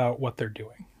care about what they're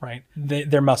doing. Right?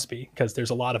 There must be, because there's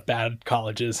a lot of bad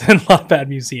colleges and a lot of bad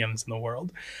museums in the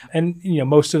world, and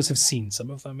most of us have seen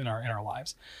some of them in our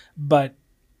lives. But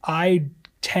I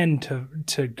tend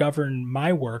to govern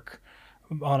my work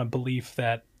on a belief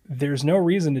that there's no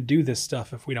reason to do this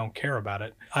stuff if we don't care about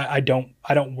it. I don't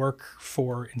work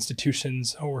for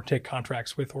institutions or take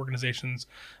contracts with organizations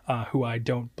who I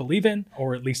don't believe in,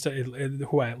 or at least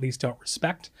who I at least don't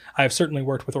respect. I have certainly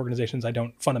worked with organizations I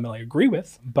don't fundamentally agree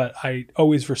with, but I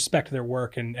always respect their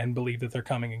work and believe that they're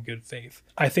coming in good faith.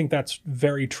 I think that's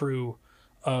very true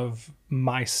of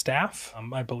my staff.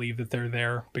 I believe that they're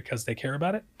there because they care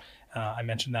about it. I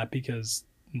mentioned that because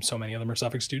so many of them are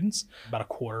Suffolk students. About a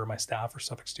quarter of my staff are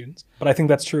Suffolk students. But I think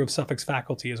that's true of Suffolk's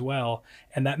faculty as well.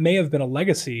 And that may have been a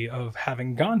legacy of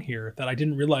having gone here that I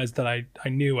didn't realize that I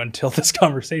knew until this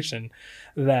conversation,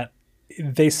 that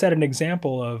they set an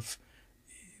example of,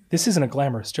 this isn't a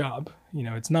glamorous job.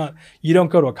 It's not, you don't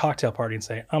go to a cocktail party and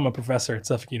say, I'm a professor at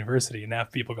Suffolk University, and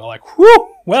have people go like, whoo,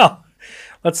 well,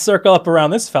 let's circle up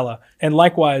around this fella. And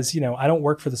likewise, I don't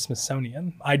work for the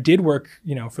Smithsonian. I did work,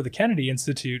 for the Kennedy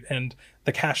Institute, and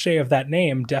the cachet of that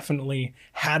name definitely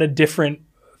had a different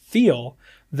feel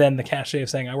than the cachet of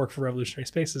saying I work for Revolutionary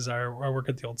Spaces, or I work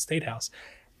at the Old State House.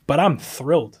 But I'm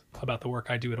thrilled about the work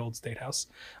I do at Old State House,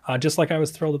 just like I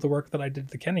was thrilled at the work that I did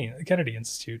at the Kennedy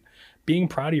Institute. Being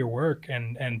proud of your work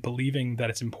and believing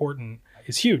that it's important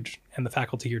is huge, and the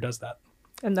faculty here does that.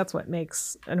 And that's what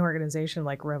makes an organization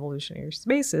like Revolutionary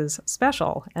Spaces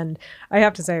special. And I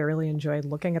have to say, I really enjoyed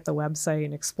looking at the website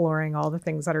and exploring all the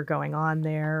things that are going on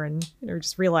there, and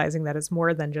just realizing that it's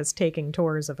more than just taking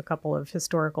tours of a couple of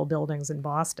historical buildings in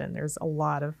Boston. There's a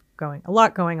lot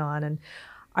going on, and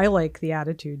I like the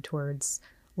attitude towards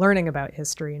learning about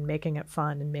history and making it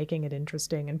fun and making it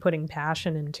interesting and putting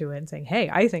passion into it and saying, hey,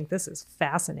 I think this is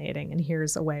fascinating, and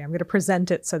here's a way I'm going to present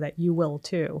it so that you will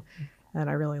too. And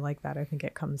I really like that. I think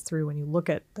it comes through when you look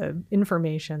at the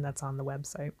information that's on the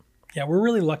website. Yeah, we're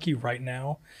really lucky right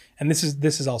now. And this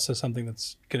is also something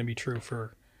that's going to be true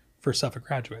for Suffolk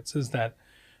graduates, is that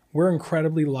we're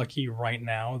incredibly lucky right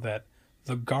now that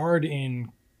the guard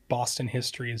in Boston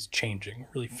history is changing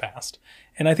really fast.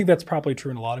 And I think that's probably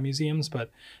true in a lot of museums, but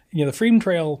the Freedom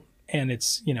Trail and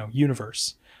its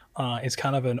universe is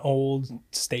kind of an old,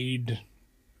 staid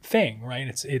thing, right?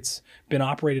 It's been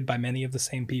operated by many of the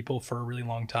same people for a really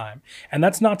long time. And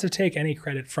that's not to take any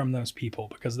credit from those people,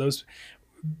 because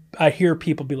I hear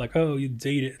people be like, oh, you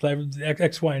dated,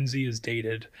 X, Y, and Z is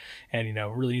dated, and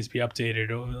really needs to be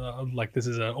updated, like this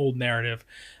is an old narrative.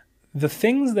 The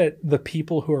things that the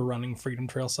people who are running Freedom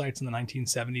Trail sites in the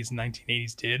 1970s and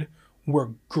 1980s did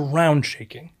were ground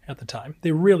shaking at the time.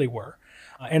 They really were.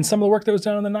 And some of the work that was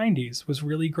done in the 90s was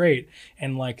really great.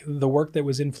 And like the work that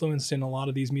was influenced in a lot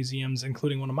of these museums,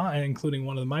 including one of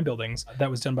my buildings,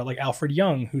 that was done by like Alfred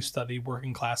Young, who studied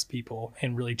working class people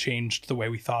and really changed the way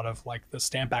we thought of like the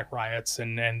Stamp Act riots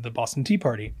and the Boston Tea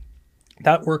Party.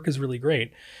 That work is really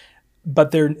great.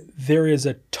 But there is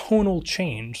a tonal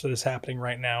change that is happening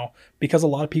right now because a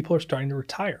lot of people are starting to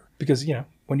retire. Because,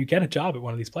 when you get a job at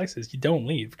one of these places, you don't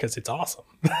leave because it's awesome,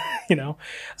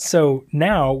 So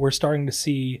now we're starting to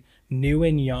see new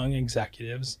and young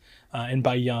executives. And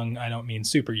by young, I don't mean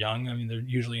super young. I mean, they're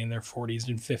usually in their 40s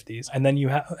and 50s. And then you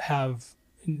have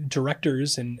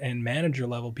directors and manager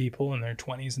level people in their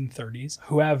 20s and 30s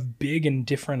who have big and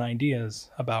different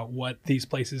ideas about what these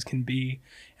places can be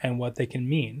and what they can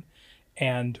mean.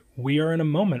 And we are in a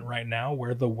moment right now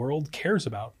where the world cares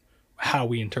about how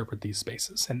we interpret these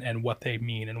spaces and what they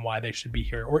mean and why they should be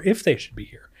here, or if they should be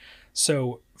here.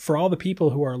 So for all the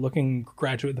people who are looking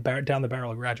down the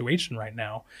barrel of graduation right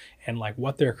now and like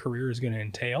what their career is going to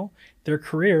entail, their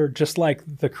career, just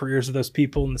like the careers of those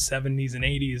people in the 70s and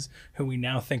 80s who we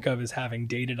now think of as having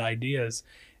dated ideas,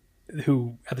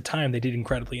 who at the time they did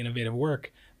incredibly innovative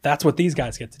work, that's what these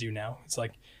guys get to do now. It's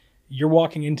like, you're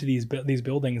walking into these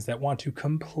buildings that want to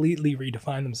completely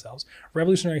redefine themselves.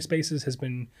 Revolutionary Spaces has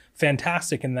been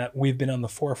fantastic in that we've been on the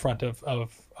forefront of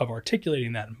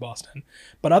articulating that in Boston.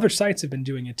 But other sites have been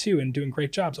doing it too and doing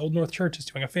great jobs. Old North Church is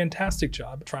doing a fantastic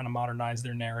job trying to modernize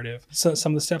their narrative. So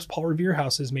some of the steps Paul Revere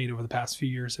House has made over the past few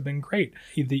years have been great.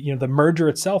 The merger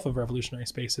itself of Revolutionary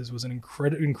Spaces was an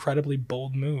incredibly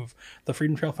bold move. The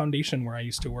Freedom Trail Foundation, where I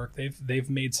used to work, they've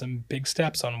made some big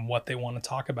steps on what they want to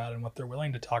talk about and what they're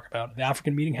willing to talk about. The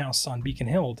African Meeting House on Beacon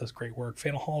Hill does great work.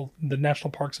 Faneuil Hall, the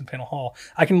National Parks in Faneuil Hall.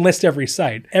 I can list every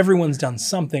site. Everyone's done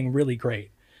something really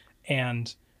great.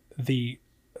 And the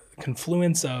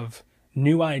confluence of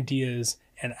new ideas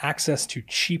And access to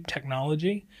cheap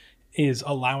technology is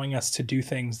allowing us to do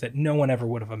things that no one ever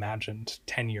would have imagined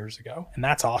 10 years ago. And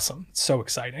that's awesome. It's so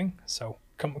exciting. So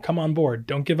come on board.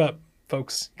 Don't give up,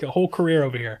 folks. Get a whole career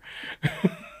over here.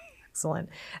 Excellent.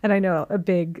 And I know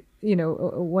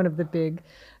one of the big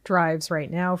drives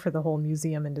right now for the whole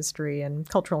museum industry and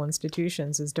cultural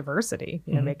institutions is diversity,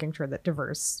 making sure that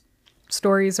diverse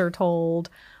stories are told,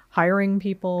 hiring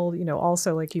people,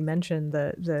 also like you mentioned,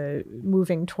 the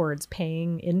moving towards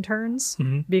paying interns,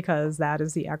 because that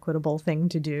is the equitable thing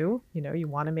to do. You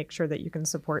want to make sure that you can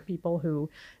support people who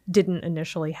didn't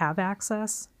initially have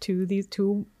access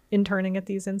to interning at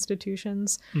these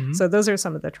institutions. So those are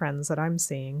some of the trends that I'm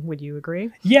seeing. Would you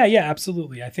agree? Yeah,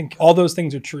 absolutely. I think all those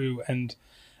things are true. And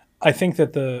I think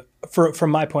that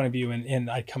from my point of view, and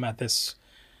I come at this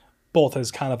both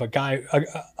as kind of a guy,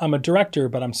 I'm a director,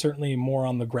 but I'm certainly more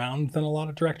on the ground than a lot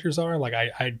of directors are. Like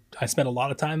I spend a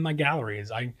lot of time in my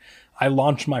galleries. I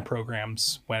launch my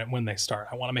programs when they start.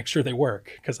 I want to make sure they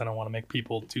work because I don't want to make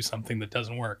people do something that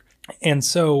doesn't work. And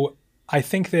so I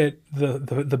think that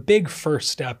the big first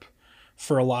step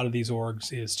for a lot of these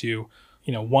orgs is to,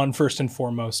 first and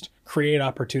foremost, create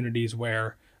opportunities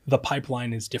where the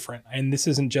pipeline is different. And this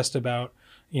isn't just about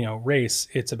race,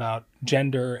 it's about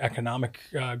gender, economic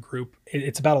group.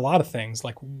 It's about a lot of things.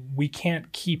 Like we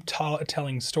can't keep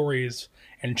telling stories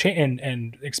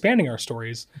and expanding our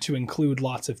stories to include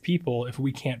lots of people if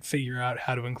we can't figure out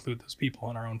how to include those people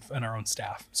in our own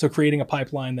staff. So creating a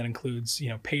pipeline that includes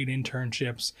paid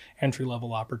internships,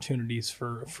 entry-level opportunities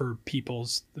for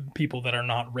people that are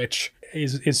not rich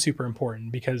is super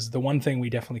important, because the one thing we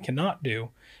definitely cannot do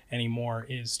anymore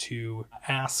is to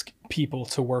ask people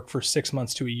to work for 6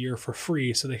 months to a year for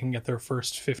free so they can get their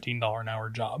first $15 an hour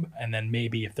job, and then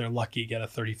maybe if they're lucky get a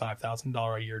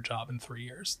 $35,000 a year job in 3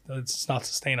 years. It's not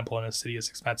sustainable in a city as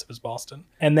expensive as Boston.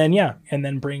 And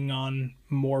then bringing on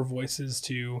more voices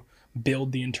to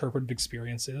build the interpretive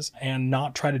experiences and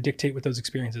not try to dictate what those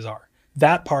experiences are.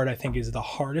 That part, I think, is the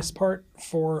hardest part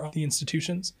for the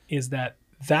institutions, is that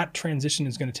transition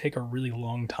is going to take a really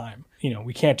long time.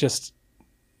 We can't just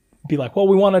be like, well,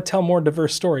 we want to tell more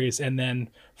diverse stories, and then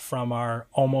from our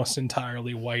almost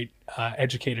entirely white,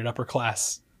 educated upper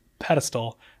class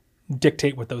pedestal,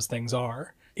 dictate what those things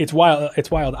are. It's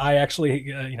wild. I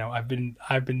actually, I've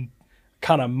been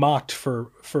kind of mocked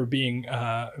for being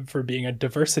a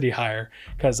diversity hire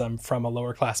because I'm from a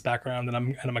lower class background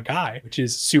and I'm a guy, which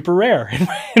is super rare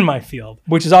in my field,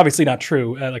 which is obviously not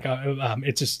true.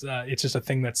 It's just a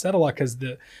thing that's said a lot, because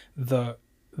the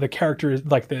characters,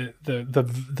 like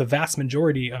the vast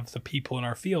majority of the people in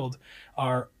our field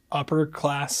are upper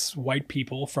class white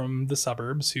people from the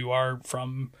suburbs who are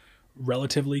from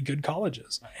relatively good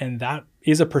colleges. And that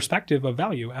is a perspective of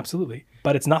value, absolutely.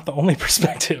 But it's not the only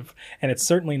perspective. And it's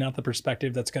certainly not the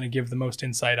perspective that's going to give the most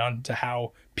insight on to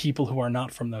how people who are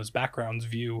not from those backgrounds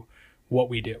view what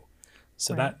we do.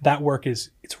 So right. that work it's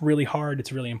really hard.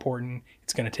 It's really important.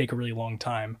 It's going to take a really long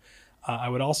time. I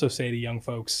would also say to young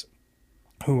folks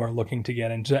who are looking to get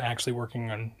into actually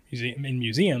working on in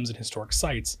museums and historic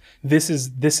sites, this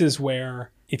is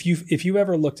where if you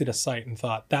ever looked at a site and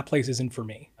thought that place isn't for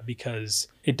me because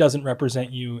it doesn't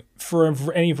represent you for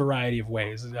any variety of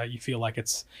ways, you feel like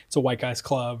it's a white guy's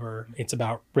club, or it's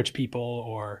about rich people,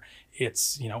 or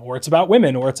it's or it's about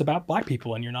women, or it's about black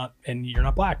people and you're not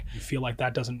black, you feel like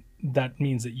that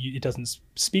means that it doesn't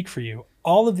speak for you.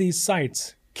 All of these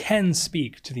sites can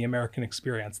speak to the American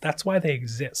experience. That's why they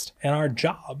exist. And our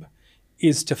job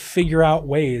is to figure out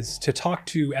ways to talk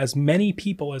to as many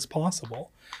people as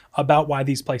possible about why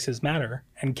these places matter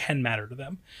and can matter to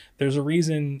them. There's a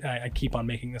reason, I keep on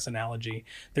making this analogy,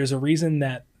 there's a reason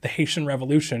that the Haitian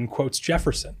Revolution quotes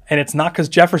Jefferson. And it's not because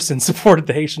Jefferson supported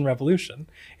the Haitian Revolution.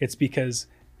 It's because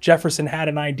Jefferson had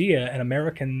an idea, and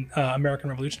American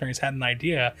revolutionaries had an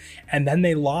idea, and then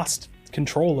they lost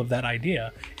control of that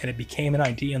idea, and it became an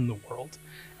idea in the world,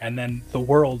 and then the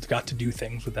world got to do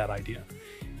things with that idea.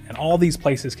 And all these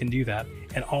places can do that,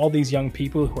 and all these young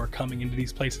people who are coming into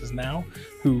these places now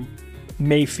who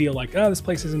may feel like, oh, this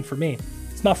place isn't for me.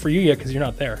 It's not for you yet because you're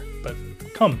not there, but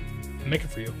come and make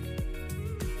it for you.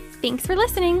 Thanks for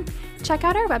listening. Check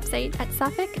out our website at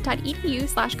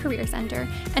suffolk.edu/career center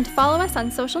and follow us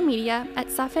on social media at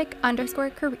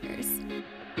Suffolk_careers.